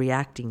them or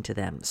reacting to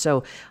them.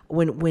 So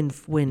when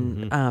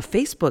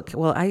Facebook,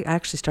 well, I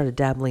actually started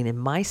dabbling in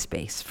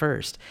MySpace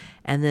first.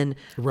 And then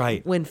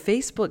when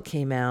Facebook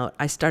came out,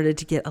 I started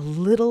to get a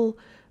little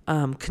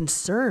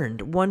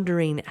concerned,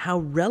 wondering how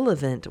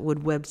relevant would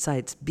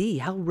websites be?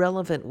 How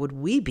relevant would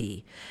we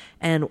be?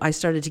 And I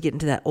started to get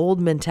into that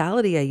old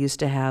mentality I used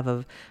to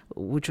have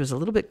which was a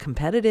little bit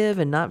competitive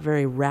and not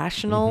very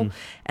rational.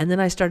 And then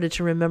I started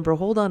to remember,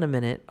 hold on a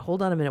minute.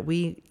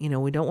 We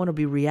don't want to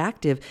be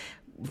reactive.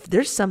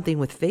 There's something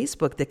with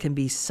Facebook that can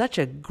be such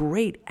a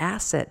great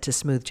asset to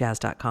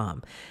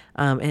smoothjazz.com,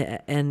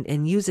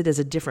 and use it as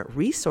a different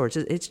resource.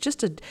 It's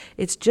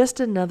just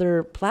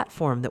another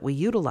platform that we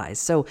utilize.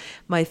 So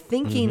my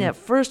thinking at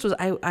first was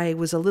I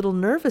was a little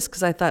nervous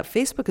because I thought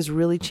Facebook is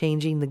really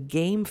changing the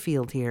game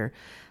field here.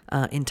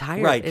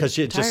 Entirely. Right, because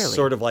you're just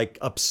sort of like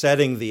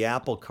upsetting the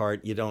apple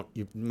cart.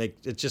 It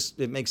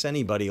makes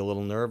anybody a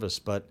little nervous,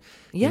 but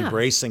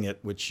embracing it,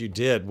 which you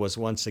did, was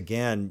once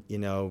again,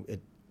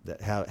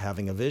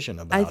 having a vision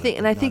about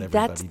it. I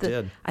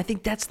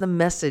think that's the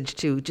message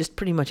to just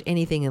pretty much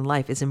anything in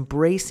life is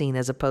embracing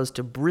as opposed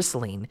to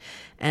bristling.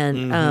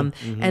 And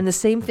and the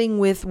same thing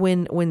with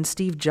when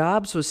Steve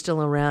Jobs was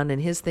still around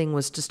and his thing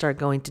was to start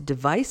going to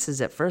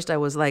devices. At first I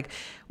was like,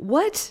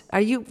 what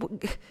are you?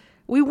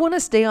 We want to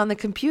stay on the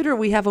computer.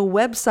 We have a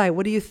website.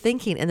 What are you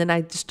thinking? And then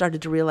I just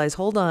started to realize,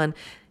 hold on,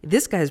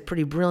 this guy's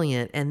pretty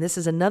brilliant. And this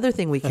is another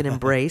thing we can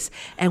embrace.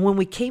 And when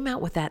we came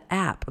out with that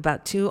app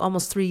about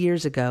almost 3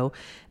 years ago,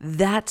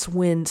 that's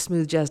when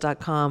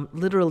smoothjazz.com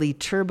literally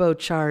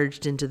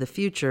turbocharged into the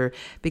future.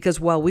 Because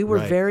while we were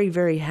very,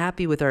 very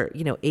happy with our,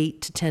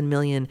 8 to 10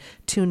 million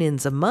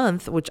tune-ins a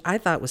month, which I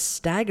thought was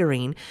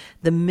staggering,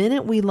 the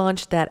minute we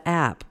launched that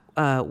app,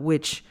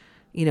 which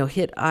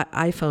hit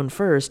iPhone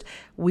first,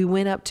 we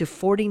went up to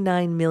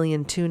 49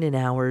 million tune-in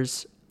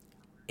hours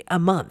a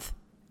month.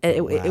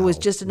 It was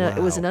just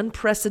it was an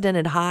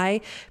unprecedented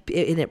high,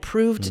 and it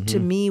proved to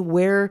me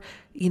where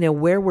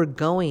we're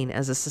going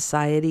as a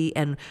society,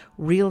 and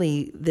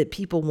really that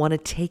people want to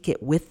take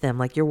it with them.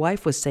 Like your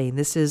wife was saying,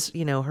 this is,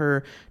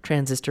 her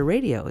transistor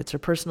radio. It's her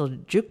personal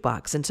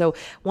jukebox. And so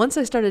once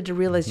I started to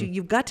realize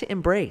you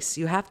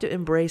have to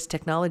embrace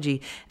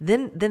technology,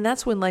 then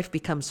that's when life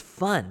becomes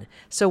fun.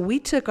 So we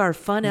took our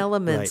fun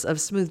elements of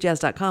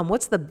smoothjazz.com.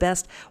 What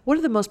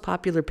are the most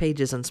popular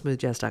pages on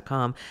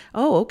smoothjazz.com?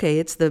 Oh, okay.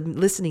 It's the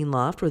listening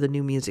loft where the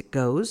new music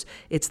goes.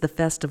 It's the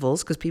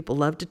festivals because people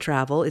love to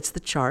travel. It's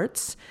the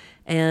charts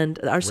and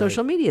our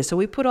social media. So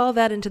we put all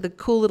that into the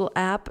cool little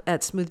app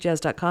at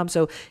smoothjazz.com.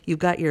 So you've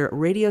got your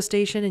radio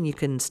station and you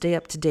can stay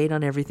up to date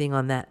on everything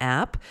on that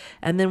app.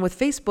 And then with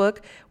Facebook,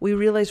 we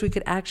realized we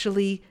could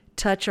actually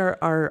touch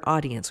our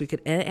audience. We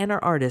could, and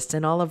our artists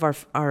and all of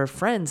our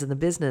friends in the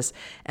business.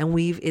 And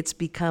it's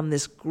become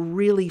this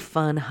really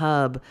fun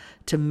hub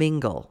to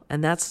mingle.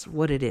 And that's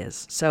what it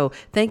is. So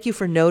thank you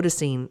for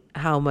noticing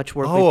how much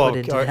work we put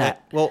into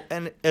that. Well,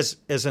 and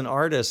as an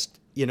artist,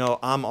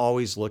 I'm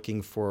always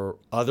looking for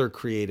other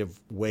creative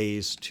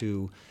ways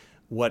to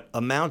what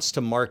amounts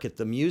to market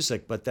the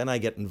music, but then I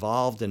get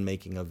involved in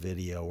making a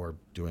video or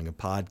doing a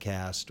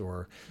podcast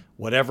or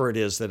whatever it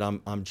is that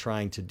I'm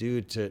trying to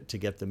do to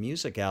get the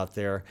music out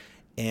there,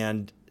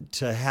 and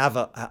to have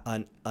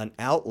an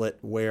outlet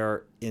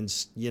where 10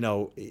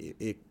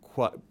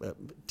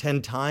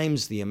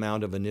 times the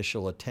amount of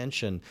initial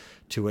attention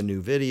to a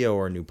new video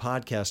or a new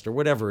podcast or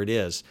whatever it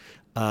is.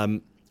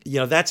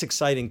 That's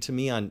exciting to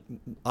me on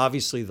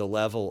obviously the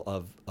level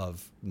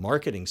of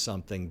marketing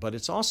something, but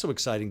it's also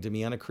exciting to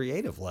me on a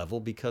creative level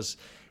because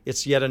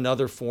it's yet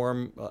another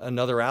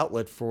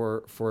outlet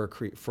for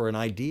an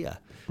idea.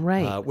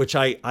 Right. Which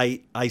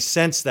I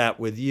sense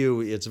that with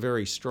you, it's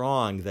very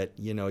strong that,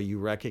 you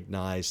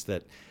recognize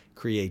that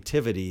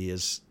creativity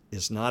is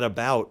not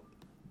about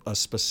a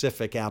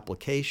specific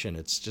application.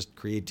 It's just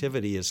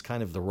creativity is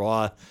kind of the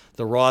raw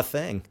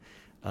thing.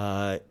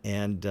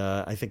 And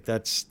I think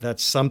that's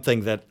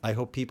something that I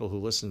hope people who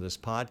listen to this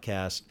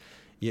podcast,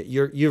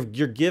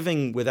 you're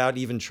giving without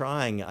even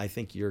trying. I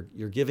think you're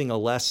giving a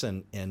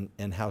lesson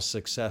in how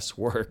success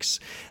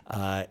works,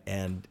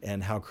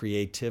 and how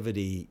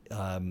creativity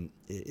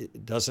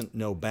it doesn't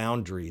know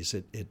boundaries.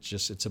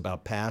 It's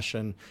about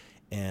passion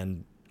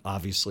and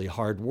obviously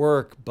hard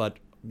work, but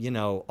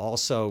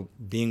also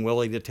being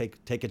willing to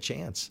take a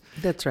chance.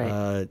 That's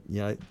right.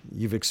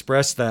 You've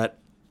expressed that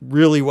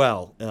really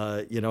well,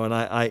 and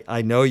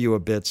I know you a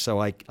bit, so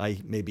I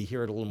maybe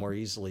hear it a little more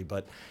easily.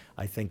 But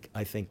I think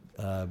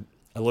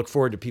I look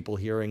forward to people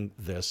hearing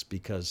this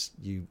because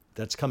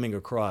that's coming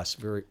across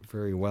very,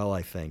 very well,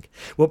 I think.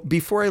 Well,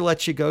 before I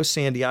let you go,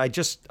 Sandy, I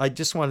just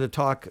wanted to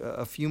talk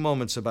a few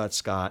moments about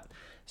Scott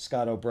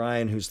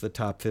O'Brien, who's the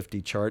top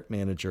 50 chart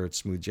manager at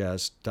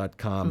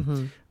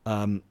smoothjazz.com.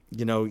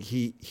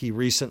 He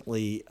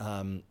recently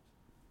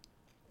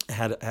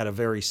had a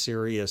very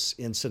serious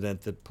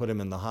incident that put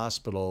him in the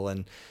hospital,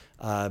 and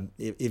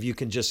if you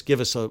can just give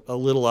us a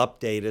little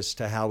update as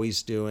to how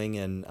he's doing.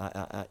 And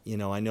I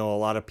know a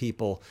lot of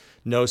people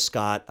know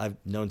Scott. I've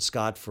known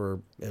Scott for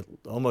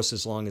almost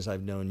as long as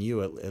I've known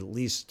you, at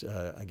least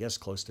I guess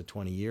close to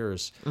 20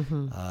 years.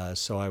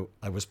 So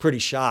I was pretty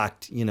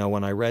shocked,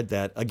 when I read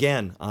that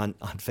again on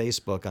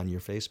Facebook, on your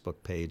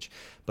Facebook page.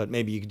 But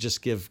maybe you could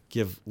just give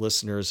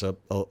listeners a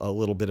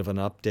little bit of an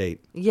update.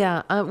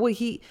 Yeah, well,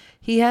 he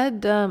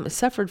had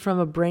suffered from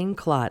a brain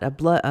clot,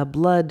 a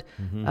blood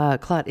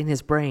clot in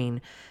his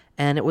brain,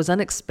 and it was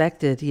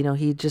unexpected.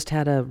 He just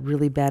had a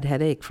really bad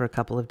headache for a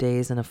couple of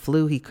days and a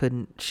flu he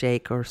couldn't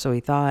shake, or so he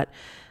thought.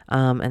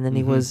 And then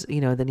he was,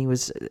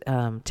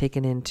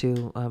 taken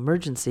into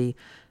emergency.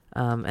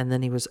 And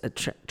then he was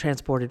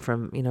transported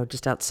from,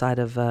 just outside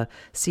of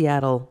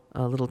Seattle,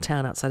 a little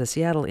town outside of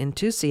Seattle,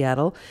 into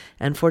Seattle.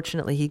 And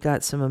fortunately, he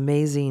got some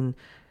amazing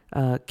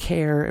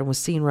care and was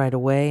seen right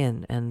away.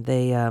 And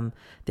they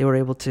were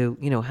able to,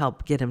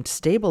 help get him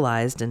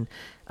stabilized. And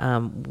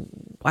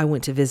I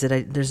went to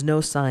visit. There's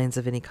no signs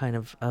of any kind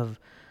of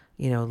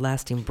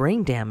lasting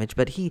brain damage,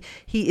 but he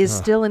is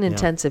still in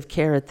intensive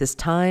care at this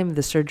time.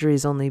 The surgery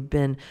has only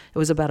been, it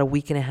was about a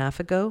week and a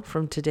half ago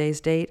from today's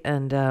date.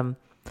 And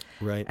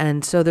Right.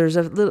 And so there's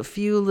a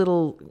few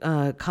little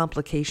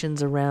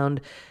complications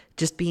around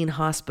just being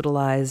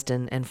hospitalized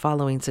and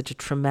following such a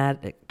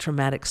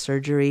traumatic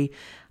surgery.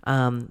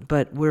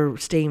 But we're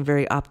staying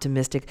very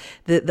optimistic.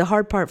 The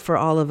hard part for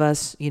all of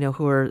us,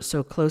 who are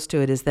so close to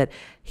it, is that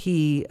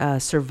he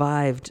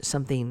survived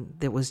something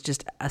that was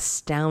just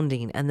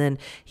astounding, and then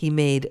he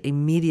made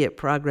immediate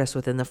progress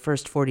within the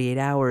first 48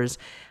 hours.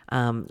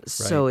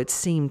 So it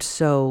seemed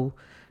so,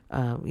 so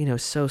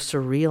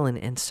surreal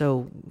and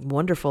so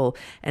wonderful,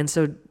 and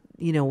so.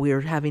 We're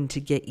having to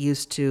get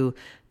used to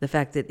the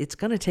fact that it's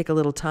going to take a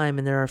little time,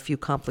 and there are a few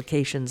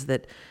complications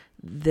that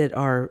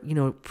are,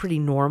 pretty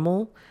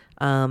normal.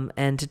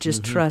 And to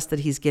just trust that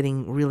he's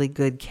getting really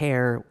good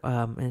care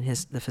in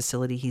the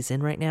facility he's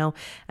in right now,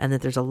 and that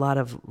there's a lot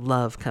of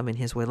love coming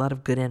his way, a lot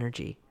of good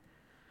energy.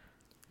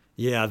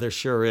 Yeah, there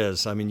sure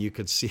is. I mean, you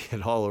could see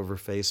it all over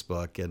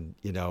Facebook, and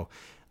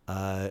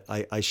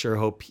I sure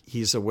hope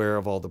he's aware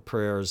of all the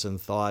prayers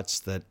and thoughts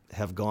that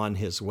have gone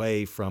his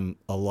way from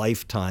a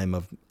lifetime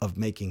of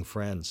making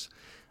friends,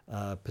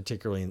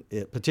 particularly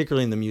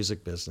in the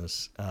music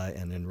business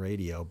and in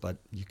radio. But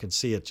you can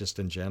see it just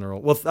in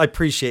general. Well, I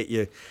appreciate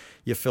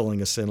you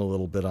filling us in a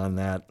little bit on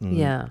that. And,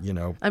 yeah.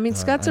 I mean,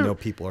 Scott's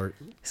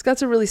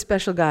a really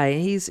special guy.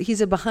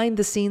 He's a behind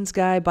the scenes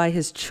guy by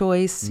his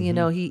choice.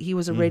 He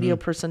was a radio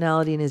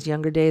personality in his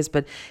younger days,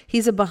 but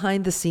he's a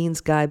behind the scenes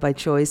guy by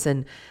choice.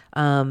 And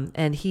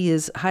he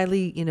is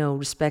highly,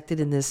 respected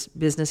in this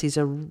business. He's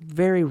a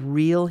very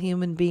real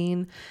human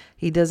being.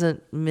 He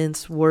doesn't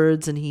mince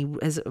words,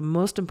 and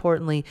most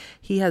importantly,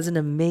 he has an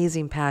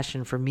amazing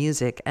passion for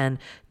music and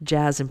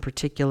jazz in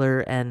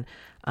particular. And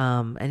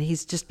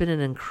he's just been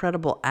an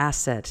incredible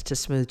asset to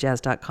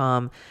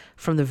smoothjazz.com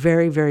from the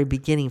very, very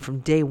beginning. From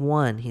day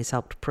one, he's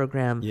helped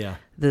program. Yeah.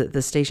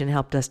 The station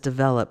helped us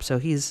develop. So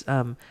he's,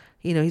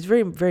 he's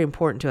very, very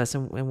important to us,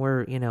 and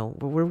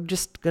we're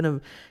just gonna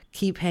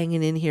keep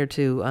hanging in here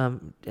too.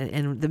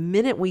 And the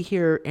minute we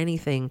hear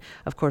anything,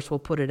 of course, we'll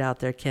put it out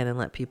there, Ken, and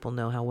let people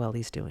know how well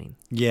he's doing.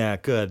 Yeah,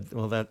 good.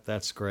 Well,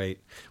 that's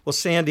great. Well,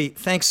 Sandy,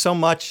 thanks so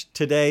much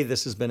today.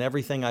 This has been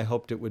everything I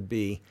hoped it would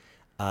be.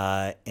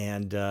 I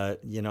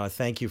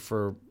thank you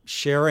for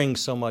sharing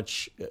so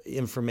much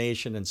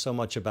information and so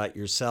much about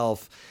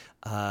yourself.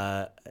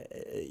 I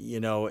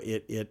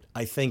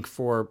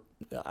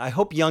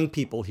hope young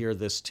people hear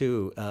this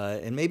too,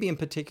 and maybe in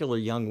particular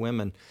young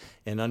women,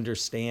 and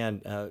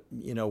understand,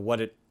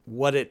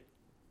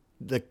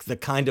 the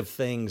kind of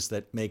things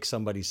that make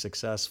somebody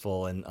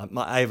successful. And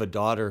I have a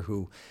daughter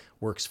who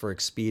works for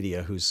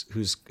Expedia, who's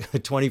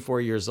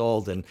 24 years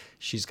old, and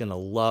she's going to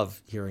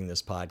love hearing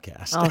this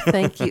podcast. Oh,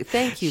 thank you,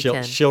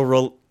 Ken.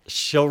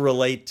 She'll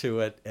relate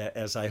to it,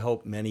 as I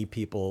hope many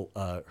people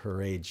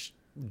her age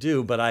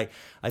do. But I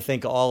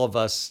think all of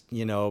us,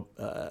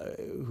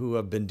 who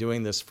have been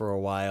doing this for a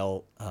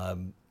while,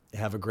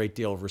 have a great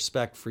deal of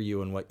respect for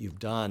you and what you've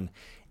done.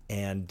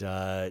 And,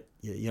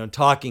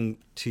 talking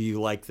to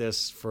you like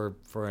this for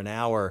an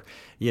hour,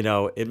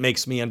 it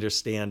makes me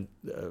understand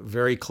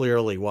very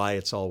clearly why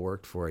it's all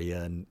worked for you,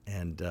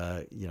 and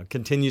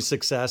continued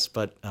success.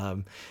 But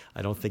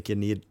I don't think you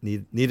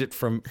need it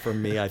from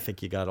me. I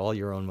think you got all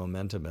your own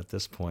momentum at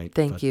this point.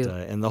 Thank you.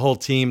 And the whole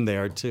team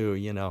there too,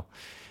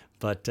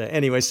 But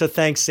anyway, so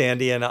thanks,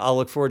 Sandy, and I'll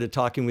look forward to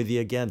talking with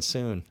you again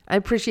soon. I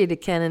appreciate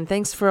it, Ken, and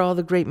thanks for all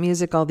the great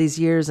music all these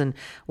years, and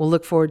we'll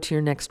look forward to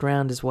your next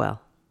round as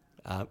well.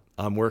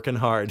 I'm working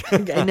hard.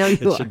 I know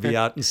you It should be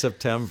out in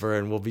September,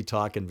 and we'll be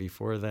talking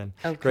before then.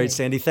 Okay. Great,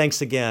 Sandy.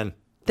 Thanks again.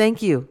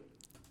 Thank you.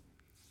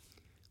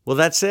 Well,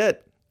 that's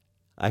it.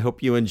 I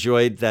hope you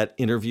enjoyed that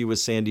interview with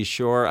Sandy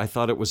Shore. I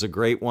thought it was a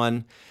great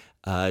one.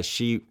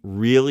 She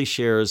really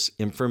shares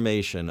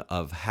information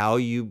of how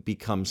you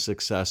become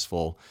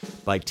successful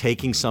by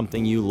taking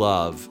something you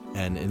love,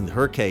 and in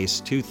her case,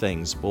 two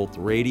things, both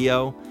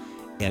radio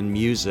and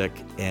music,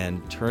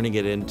 and turning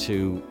it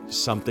into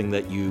something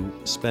that you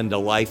spend a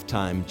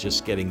lifetime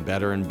just getting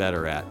better and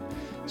better at.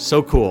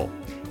 So cool.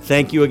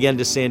 Thank you again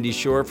to Sandy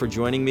Shore for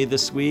joining me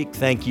this week.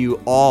 Thank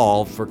you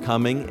all for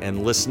coming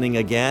and listening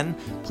again.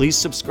 Please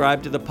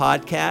subscribe to the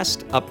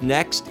podcast. Up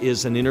next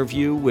is an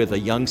interview with a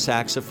young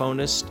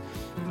saxophonist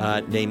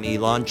named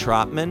Ilan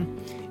Trotman.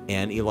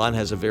 And Ilan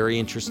has a very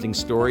interesting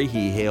story.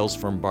 He hails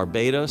from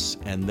Barbados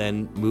and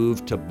then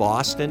moved to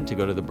Boston to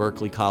go to the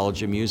Berklee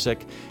College of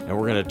Music. And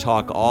we're going to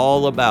talk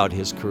all about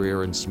his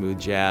career in smooth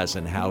jazz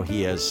and how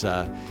he has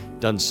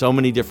done so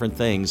many different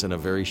things in a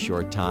very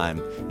short time.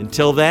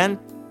 Until then,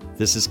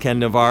 this is Ken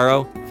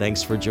Navarro.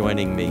 Thanks for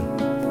joining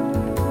me.